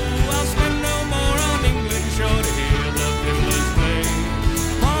 I'll spend no more on England shore to hear the fiddlers play.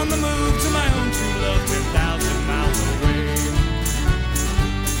 On the move to my own true love, 10,000 miles away.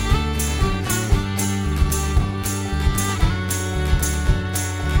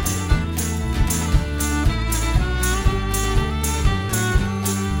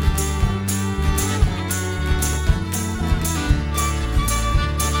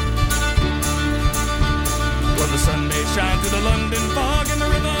 Shine through the London fog and the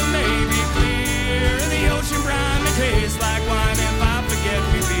river may be clear, and the ocean brine may taste like wine if I forget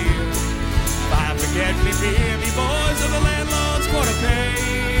me beer. If I forget me beer, me boys of the landlord's quarter pay,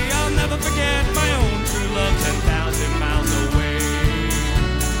 I'll never forget my own true love 10,000 miles away.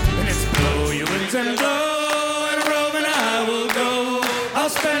 And it's blow, you winds and blow, and a roving I will go.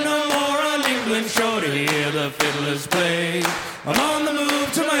 I'll spend no more on England shore to hear the fiddlers play. I'm on the move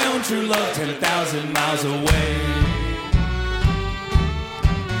to my own true love 10,000 miles away.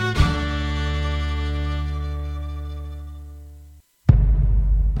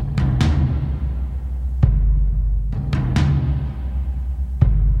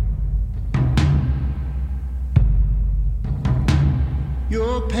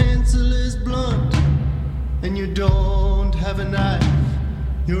 Your pencil is blunt and you don't have a knife.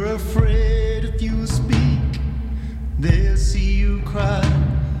 You're afraid if you speak, they'll see you cry.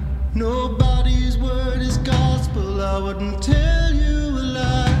 Nobody's word is gospel, I wouldn't tell you a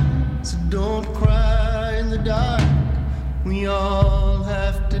lie. So don't cry in the dark, we all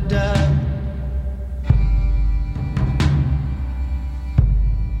have to die.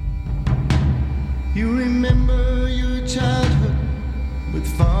 You remember your childhood with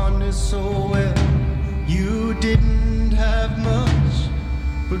fondness so well. You didn't have much,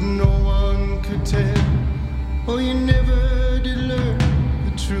 but no one could tell. Oh, you never did learn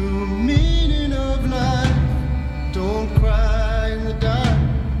the true meaning of life. Don't cry in the dark,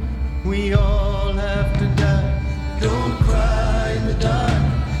 we all have to die. Don't cry in the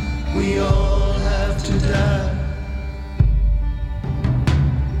dark, we all have to die.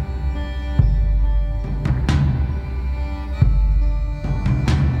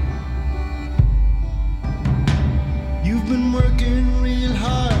 You've been working real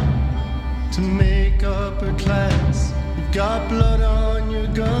hard to make upper class. You've got blood on your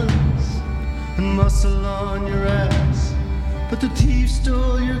guns and muscle on your ass. But the thief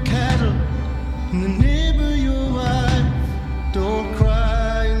stole your cattle and the neighbor your wife. Don't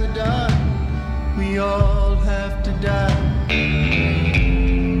cry in the dark, we all have to die.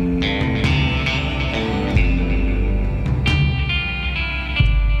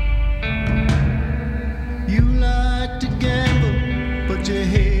 You like to gamble, but you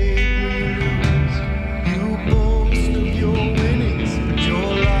hate when you lose. You boast of your winnings, but your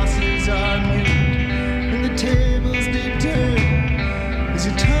losses are mute. And the tables they turn as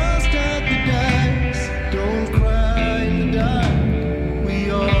you tossed out the dice. Don't cry in the dark,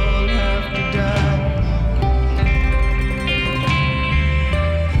 we all have to die.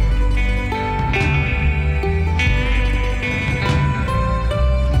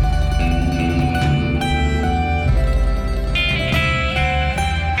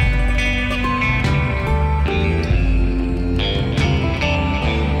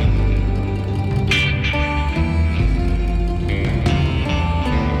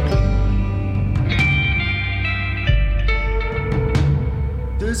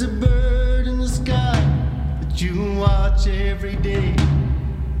 There's a bird in the sky that you watch every day.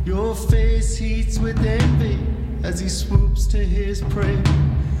 Your face heats with envy as he swoops to his prey.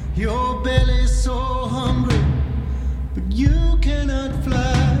 Your belly's so hungry, but you cannot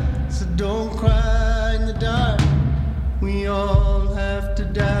fly. So don't cry in the dark, we all have to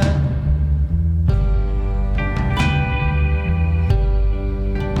die.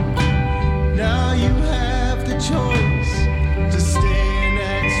 Now you have the choice to stay and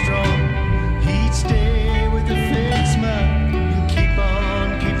act strong. Each day with a fake smile, you keep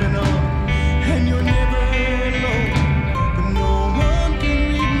on keeping on. And you're never alone, but no one can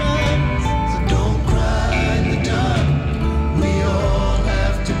read minds. So don't cry in the dark, we all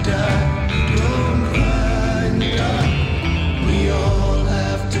have to die. Don't cry in the dark, we all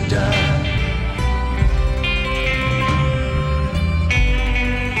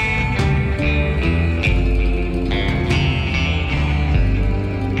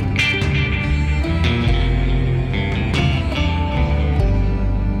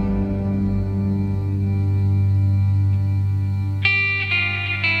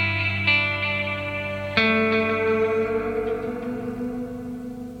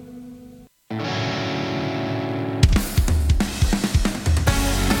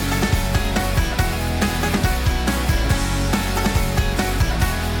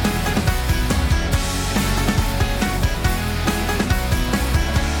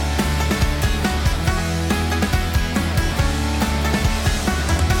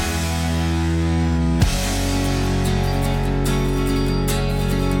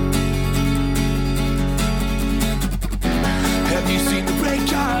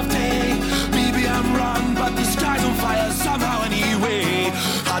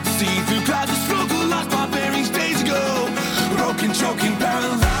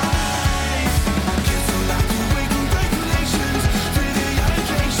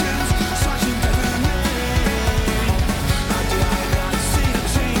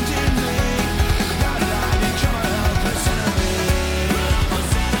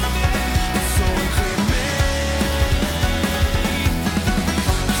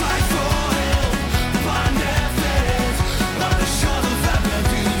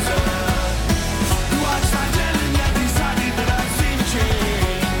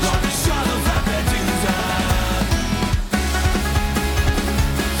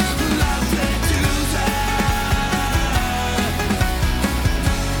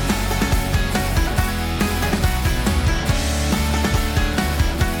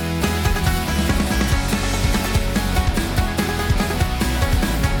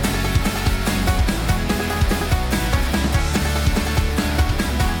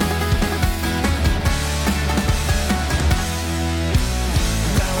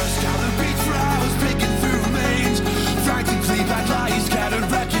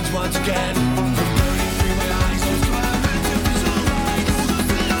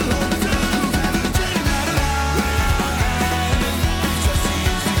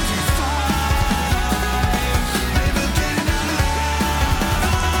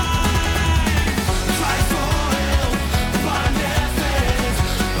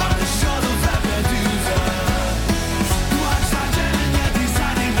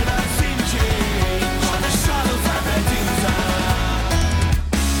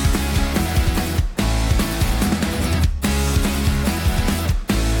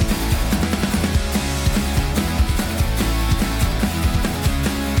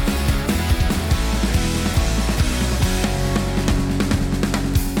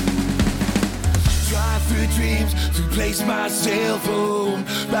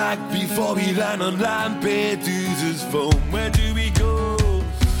back before we land on Lampedusa's foam. Where do we go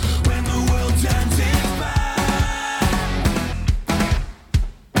when the world turns its back?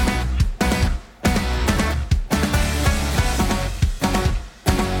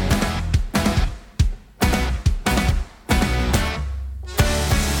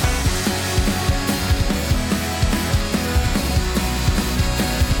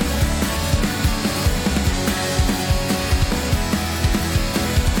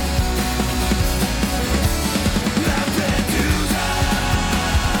 Lampedusa.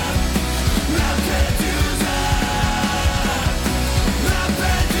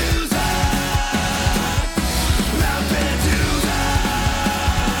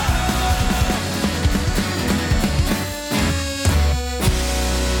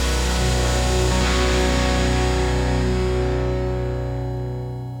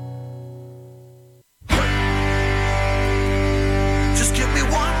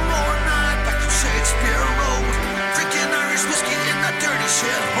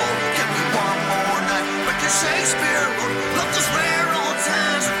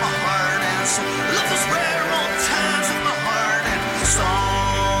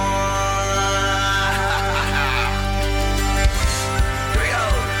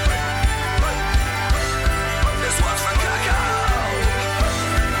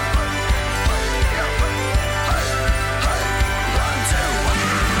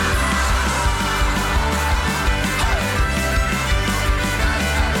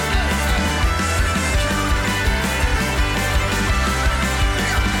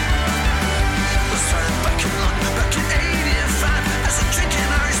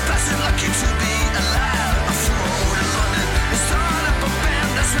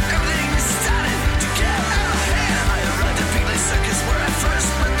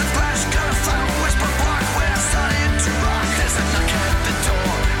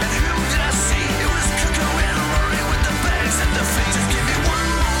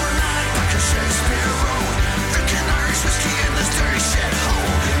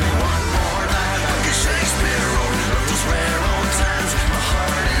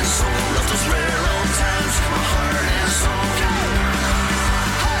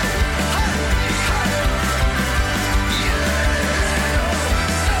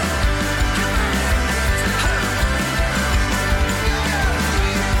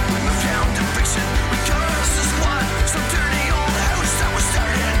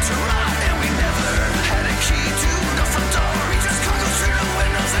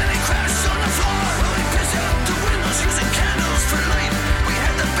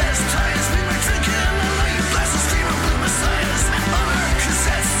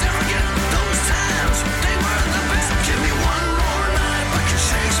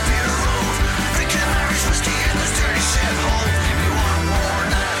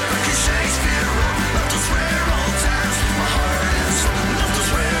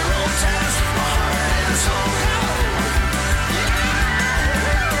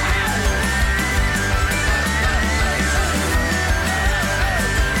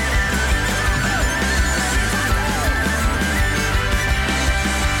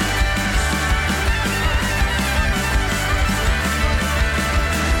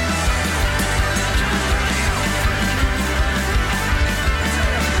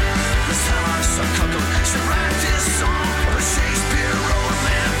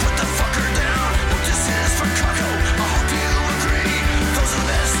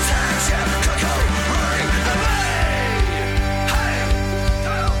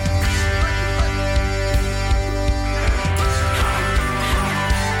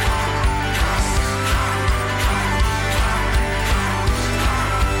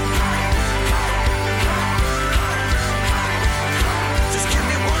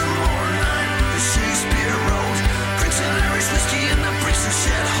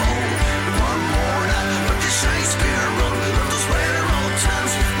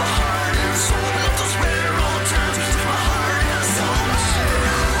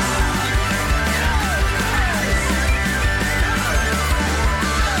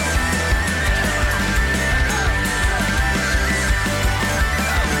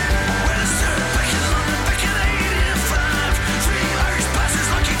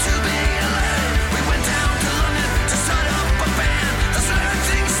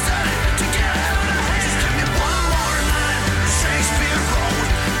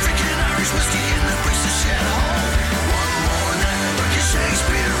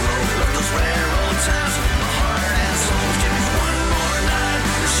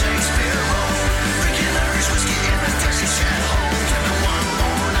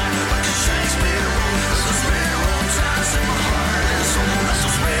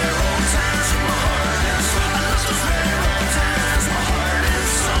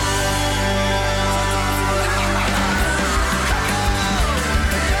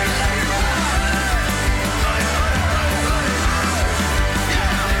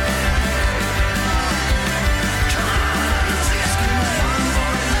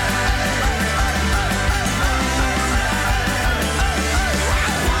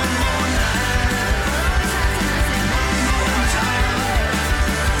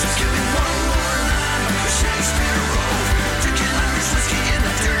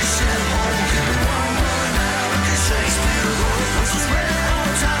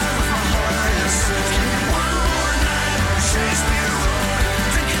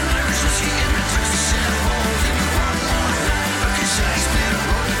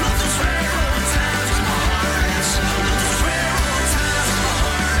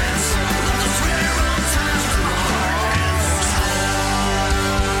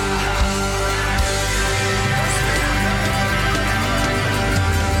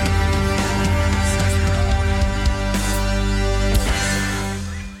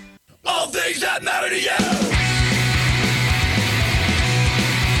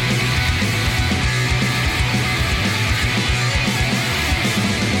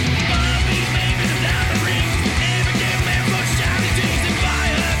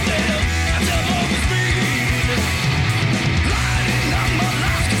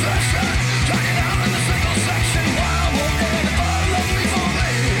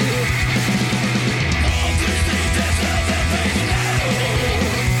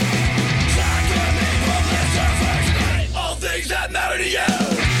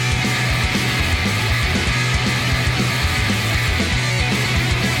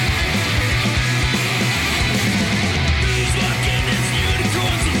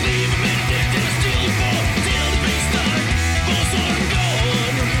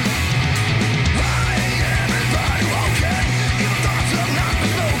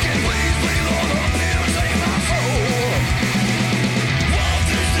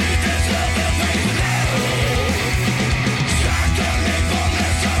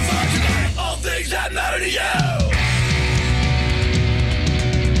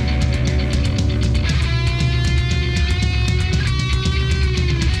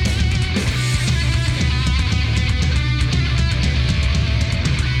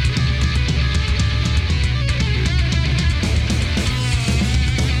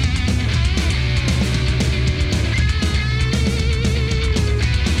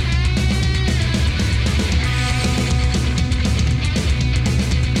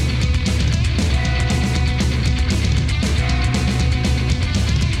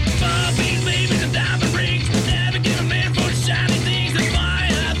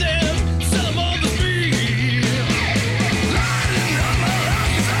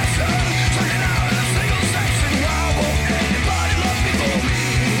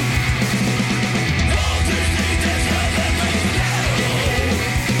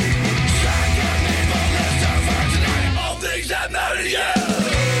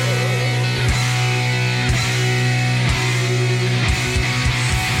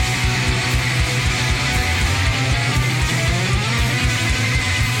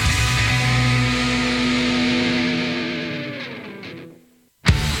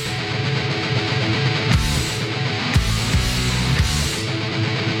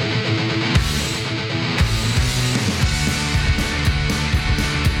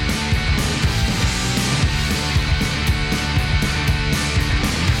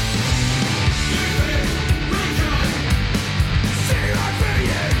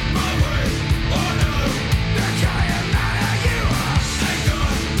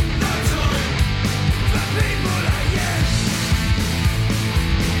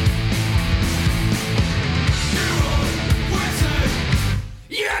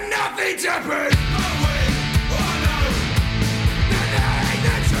 ain't happen. Oh wait, oh no, that ain't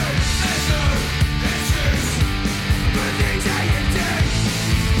the truth. There's no excuse for things that you do.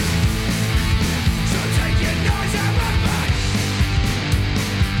 So take your nose out my back.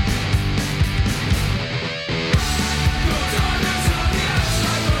 Your time is on the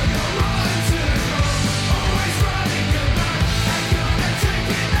outside, but you're running to the goal. Always running your back, ain't gonna take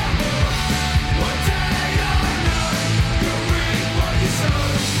it no more. One day I know you'll reap what you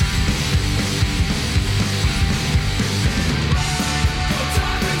sow. Your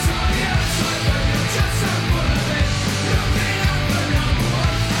time is on the outside, but you're just so full of it. Looking out for number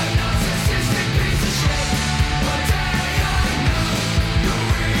one, a narcissistic piece of shit. One day I know you'll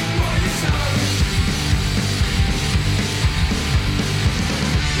reap what you sow.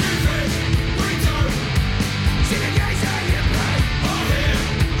 You think we don't see the games that you play? All here,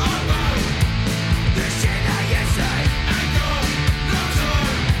 all out. The shit that you say ain't got no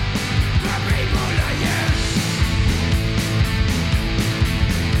time for people like you.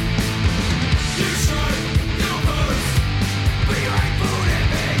 You say your words, but you ain't fooling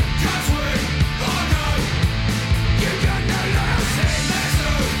me. 'Cause we all know you got no loyalty. There's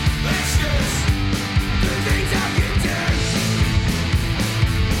no excuse for things that you do.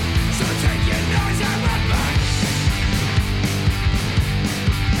 So take your nose out my back.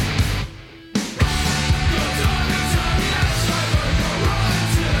 Your time is on the outside, but you're running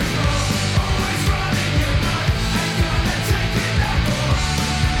to the goal. Always running your back, ain't gonna take it no more.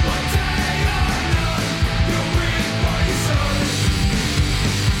 One day I know you'll reap what you sow.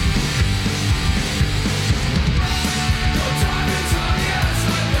 Your time is on the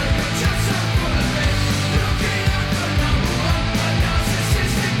outside, but you're just so full of it. Looking out for number one, a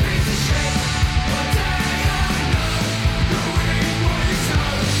narcissistic piece of shit. One day I know you'll reap what you sow.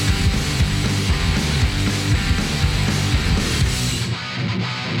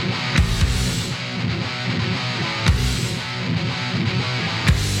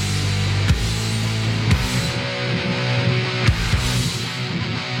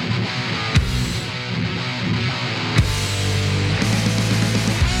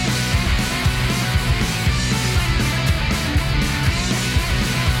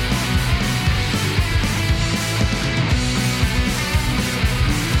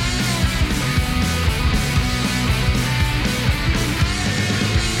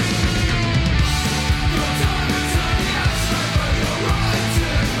 Your time is on the outside, but you're running to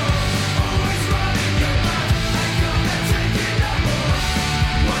the goal. Always running your back, ain't gonna take it no more.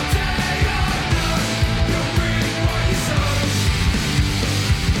 One day I know you'll reap what you sow.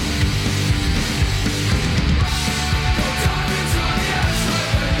 Your time is on the outside,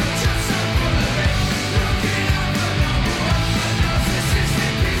 but you're just so full of it. Looking out for number one, a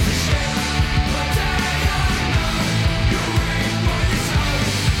narcissistic piece of shit. One day I know you'll reap what you sow.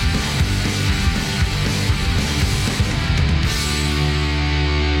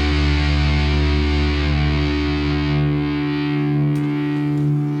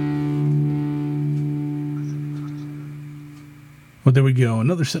 Well, there we go.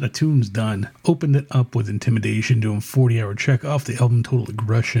 Another set of tunes done. Opened it up with Intimidation, doing 40-hour check off the album Total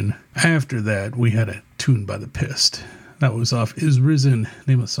Aggression. After that, we had a tune by The Pissed. That was off Is Risen.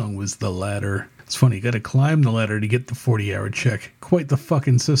 Name of the song was The Ladder. It's funny, you gotta climb the ladder to get the 40-hour check. Quite the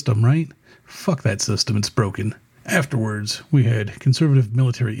fucking system, right? Fuck that system, it's broken. Afterwards, we had Conservative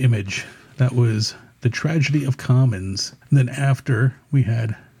Military Image. That was The Tragedy of Commons. And then after, we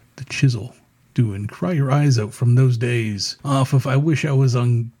had The Chisel doing Cry Your Eyes Out from Those Days. Off of I Wish I Was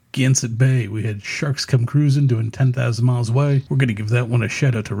on Gansett Bay, we had Sharks Come Cruising doing 10,000 Miles Away. We're going to give that one a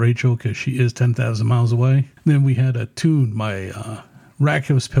shout out to Rachel because she is 10,000 miles away. Then we had a tune by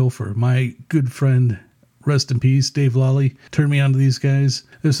Rackhouse Pilfer, my good friend, rest in peace, Dave Lally, turned me on to these guys.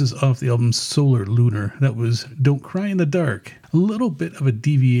 This is off the album Solar Lunar. That was Don't Cry in the Dark. A little bit of a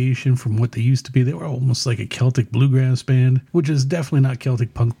deviation from what they used to be. They were almost like a Celtic bluegrass band, which is definitely not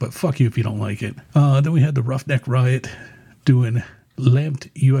Celtic punk, but fuck you if you don't like it. Then we had the Roughneck Riot doing Lamped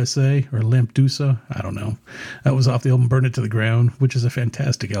USA or Lampdusa, I don't know. That was off the album Burn It to the Ground, which is a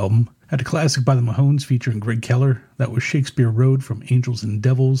fantastic album. Had a classic by the Mahones featuring Greg Keller. That was Shakespeare Road from Angels and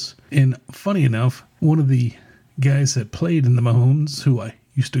Devils. And funny enough, one of the guys that played in the Mahones, who I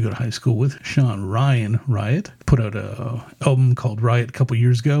used to go to high school with, Sean Ryan Riot, put out a album called Riot a couple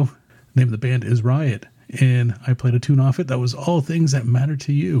years ago. The name of the band is Riot. And I played a tune off it that was All Things That Matter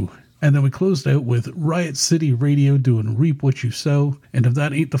to You. And then we closed out with Riot City Radio doing Reap What You Sow. And if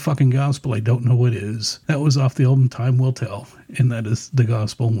that ain't the fucking gospel, I don't know what is. That was off the album Time Will Tell. And that is the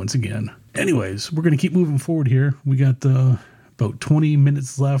gospel once again. Anyways, we're going to keep moving forward here. We got about 20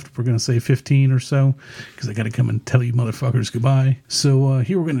 minutes left. We're going to say 15 or so because I got to come and tell you motherfuckers goodbye. So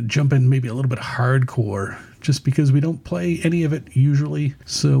here we're going to jump in maybe a little bit hardcore just because we don't play any of it usually.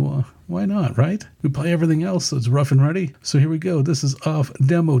 So why not, right? We play everything else, so it's rough and ready. So here we go. This is off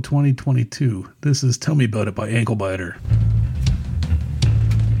Demo 2022. This is Tell Me About It by Anklebiter.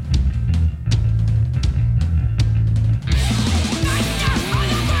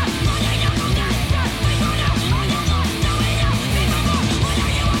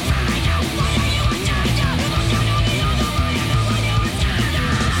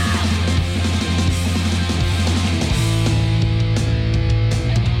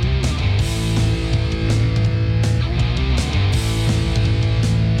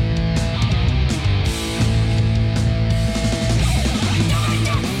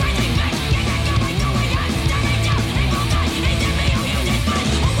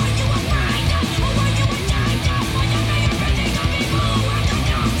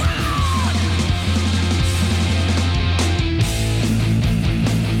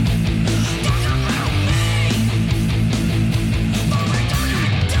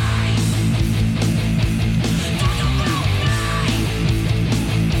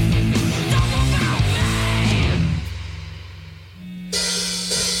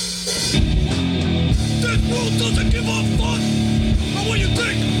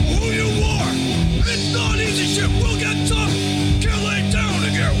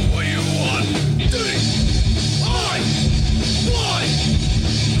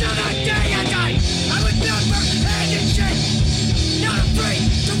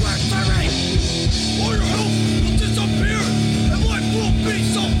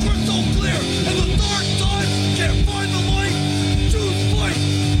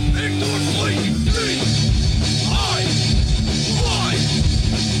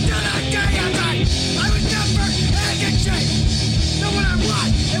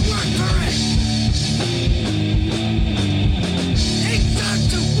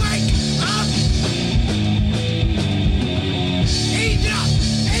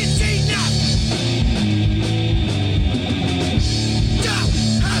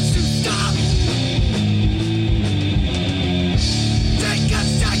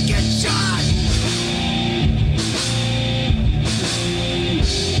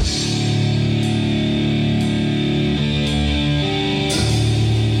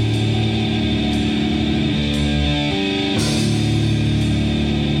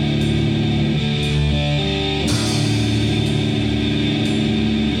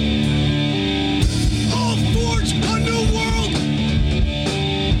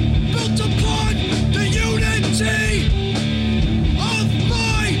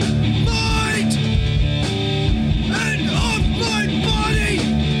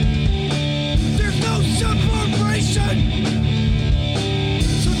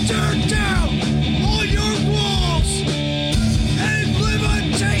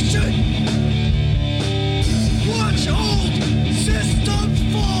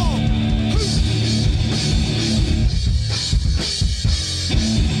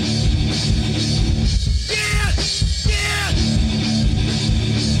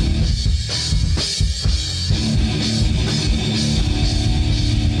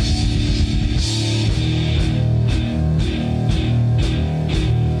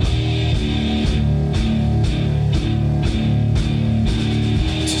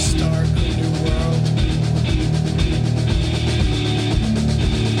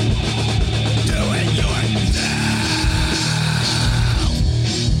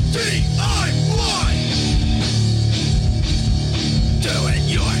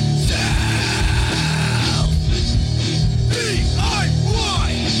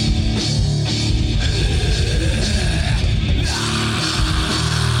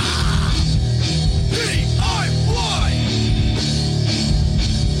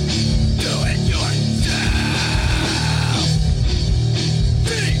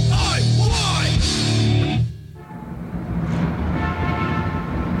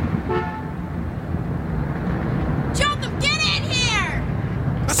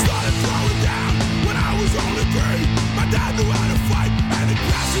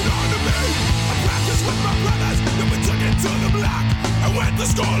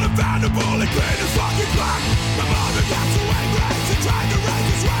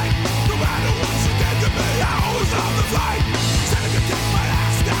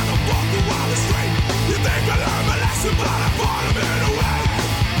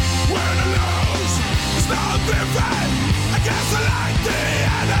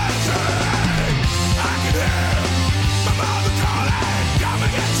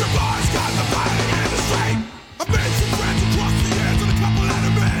 I've made some friends across the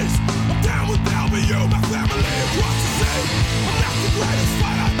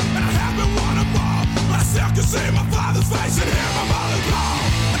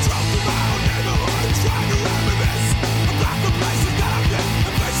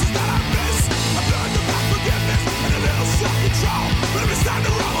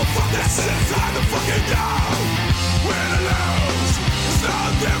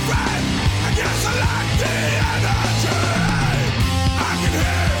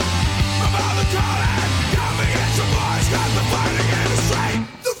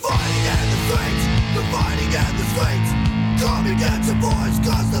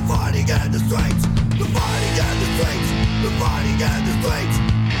streets, the fighting in the streets, the fighting in the streets.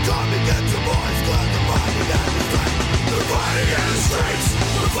 Come and get your boys, 'cause the fighting in the streets, the fighting in the streets,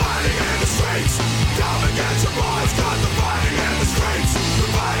 the fighting in the streets. Come and get your boys, 'cause the fighting in the streets, the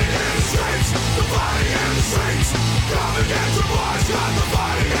fighting in the streets, the fighting in the streets. Come and get your boys, 'cause the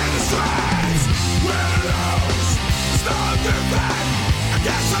fighting in the streets. We're loose, there's nothing back. I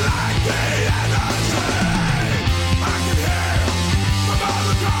guess I like the energy. I can hear my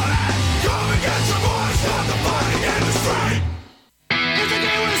mother calling. Come and get your boys, 'cause the fighting in the street. If the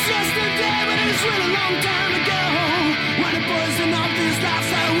day was yesterday, but it's really a long time ago. When the poison of this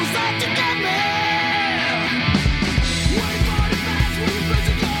lifestyle was out to get me. Waiting for the match when you put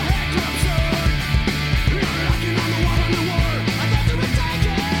your head clubs on. You're knocking on the wall on the war. I got to be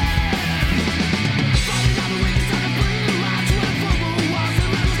taken. Fighting all the weakest and the blue lights. When football was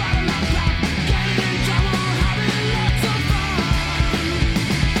and rebels out of love club. Getting in trouble, having lots of fun.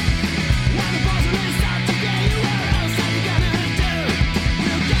 When the poison is out to get you, what else are you gonna do?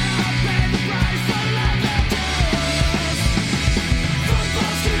 You gotta pay the price for love that does.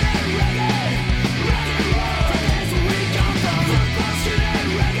 Football, street and reggae, rock and roll. That's where we come from. Football, street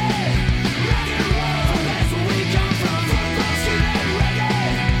and reggae, rock and roll. That's where we come from. Football, street and reggae,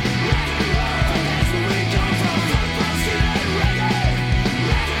 rock and roll. That's where we come from. Football, street and reggae,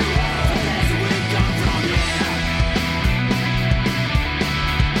 rock and roll. That's where we come from. Yeah.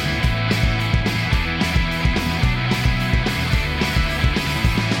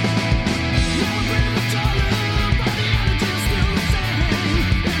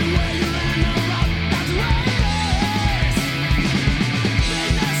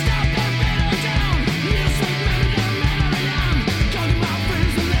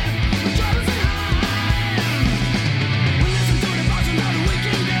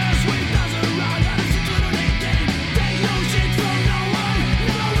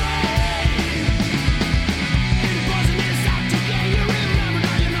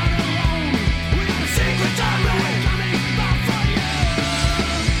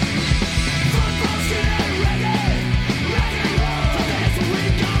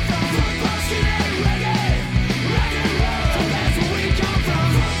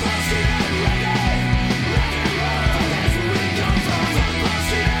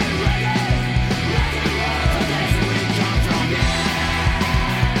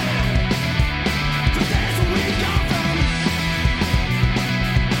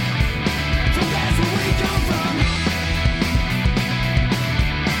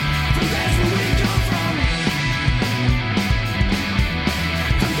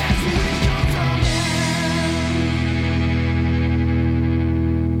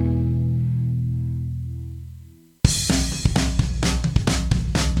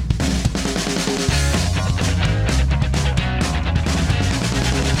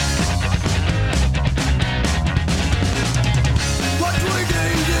 What we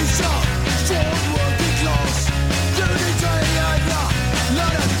need is a strong working class. Unity and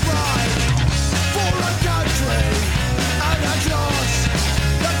let us fight for a country and a class,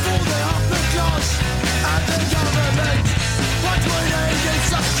 and for the upper class and the government. What we need is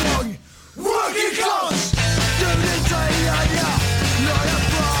a strong working class. Unity and let us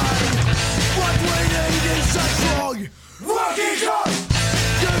fight. What we need is a strong working class.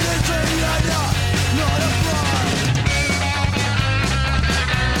 Unity and let us fight.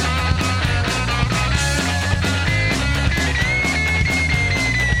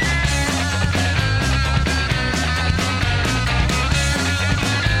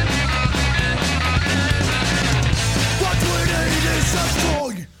 What we need is a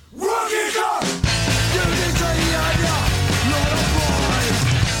strong working class. Unity and not a pride.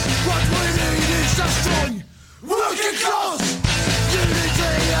 What we need is a strong working class.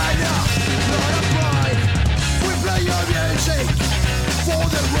 Unity and not a pride. We play your music for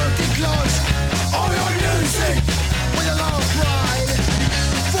the working class. All your music with a lot of pride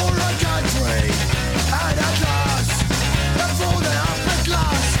for a country and a class, and for the upper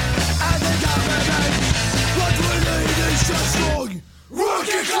class and the government. What we need is a strong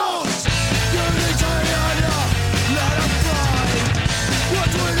working class. Unity and not a pride.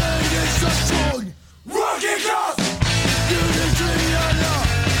 What we need is a strong working class. Unity and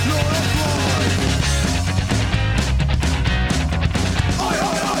not a pride. Oi,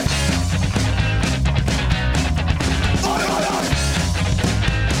 oi, oi. Oi, oi, oi.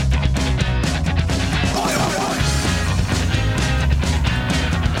 Oi, oi, oi.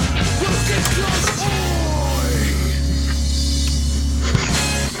 Working class, oi.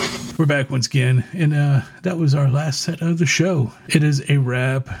 We're back once again, and that was our last set of the show. It is a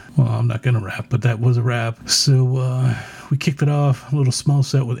wrap. Well, I'm not going to rap, but that was a wrap. So we kicked it off, a little small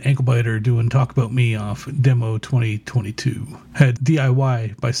set with Anklebiter doing Talk About Me off Demo 2022. Had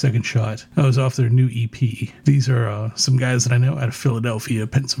DIY by Second Shot. That was off their new EP. These are some guys that I know out of Philadelphia,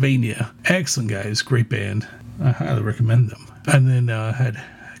 Pennsylvania. Excellent guys, great band. I highly recommend them. And then had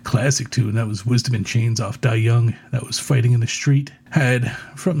classic tune, that was Wisdom in Chains off Die Young. That was Fighting in the Street. Had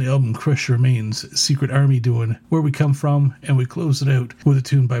from the album Crush Remains, Secret Army doing Where We Come From, and we closed it out with a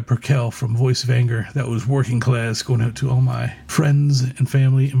tune by Perkel from Voice of Anger. That was Working Class, going out to all my friends and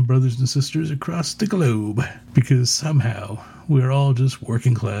family and brothers and sisters across the globe, because somehow we're all just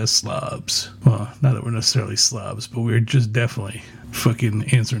working class slobs. Well, not that we're necessarily slobs, but we're just definitely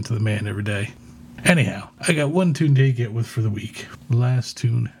fucking answering to the man every day. Anyhow, I got one tune to get with for the week. Last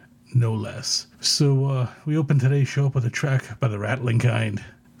tune, no less. So we opened today's show up with a track by The Rattling Kind.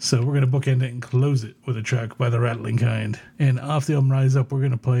 So we're going to bookend it and close it with a track by The Rattling Kind. And off the album Rise Up, we're going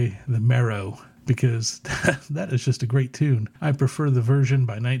to play The Marrow, because that is just a great tune. I prefer the version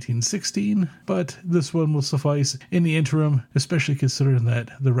by 1916, but this one will suffice in the interim, especially considering that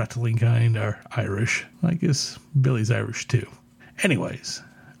The Rattling Kind are Irish. I guess Billy's Irish too. Anyways,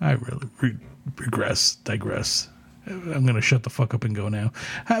 I really digress. I'm going to shut the fuck up and go now.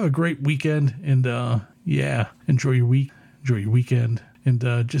 Have a great weekend, and enjoy your week, enjoy your weekend,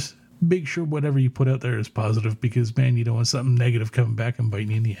 and just make sure whatever you put out there is positive, because, man, you don't want something negative coming back and biting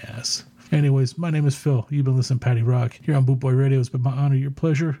you in the ass. Anyways, my name is Phil. You've been listening to Paddy Rock here on Bootboy Radio. It's been my honor, your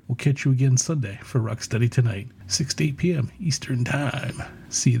pleasure. We'll catch you again Sunday for Rocksteady Tonight, 6 to 8 p.m. Eastern Time.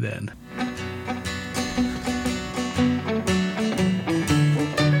 See you then.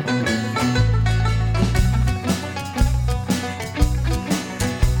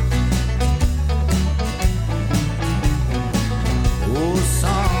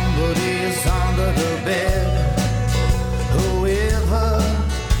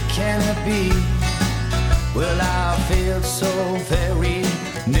 Well, I feel so very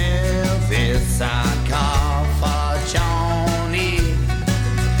nervous. I call for Johnny.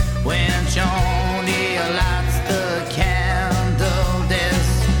 When Johnny lights the candle, there's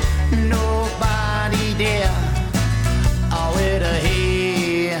nobody there. Oh, with a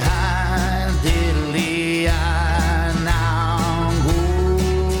hey, hi, diddly, I now go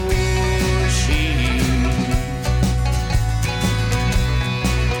she.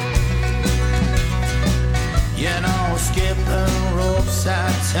 You know, skipping ropes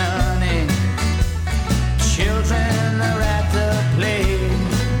are turning. Children are at the play.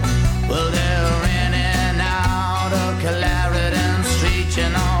 Well, they're in and out of Clarendon Street, you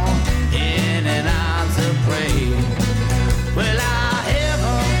know, in and out to pray. Well, I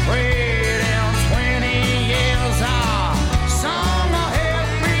haven't prayed in 20 years. I sung a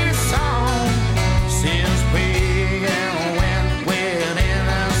happy song since being went with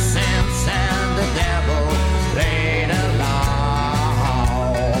innocence and the devil played along.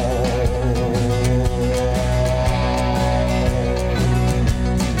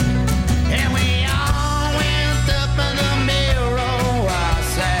 And we all went up in the mirror. I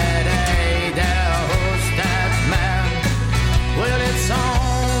said, hey there, who's that man? Well, it's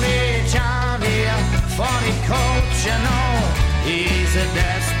only Johnny, a funny coach, you know. He's a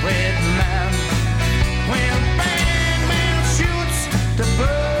desperate man. When Bangman shoots the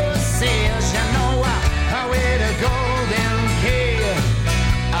buses, you know, how with a golden key,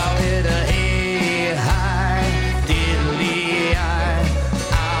 how with a hey, hi, diddly,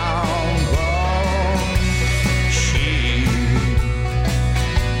 I'll go she.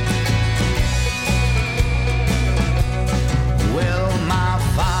 Well, my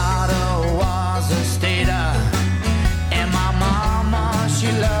father was a stater, and my mama,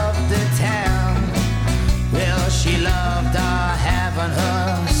 she loved the town. Well, she loved having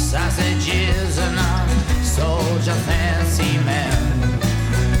her sausages and a soldier fancy man.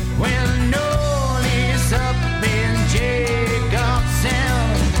 Well, Nolly's up in Jacobs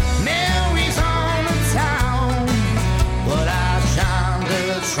and Mary's on the town. But I joined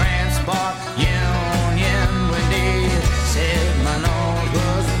the transport union when they said my nose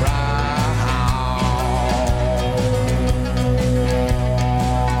was brown.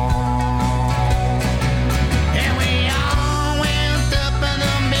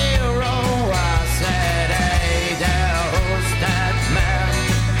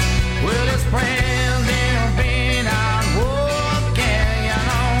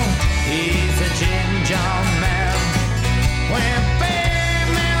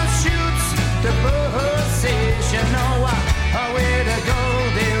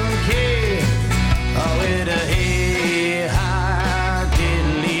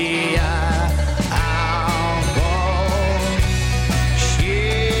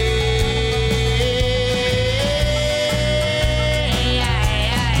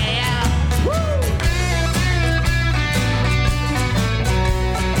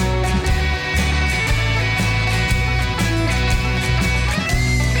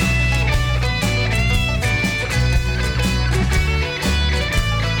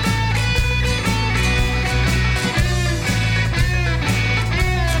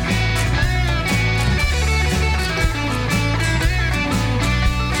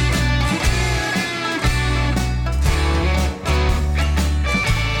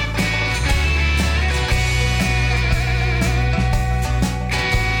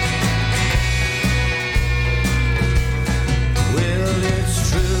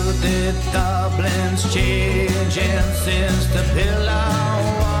 goblin's changing since the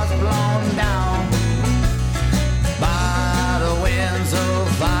pillow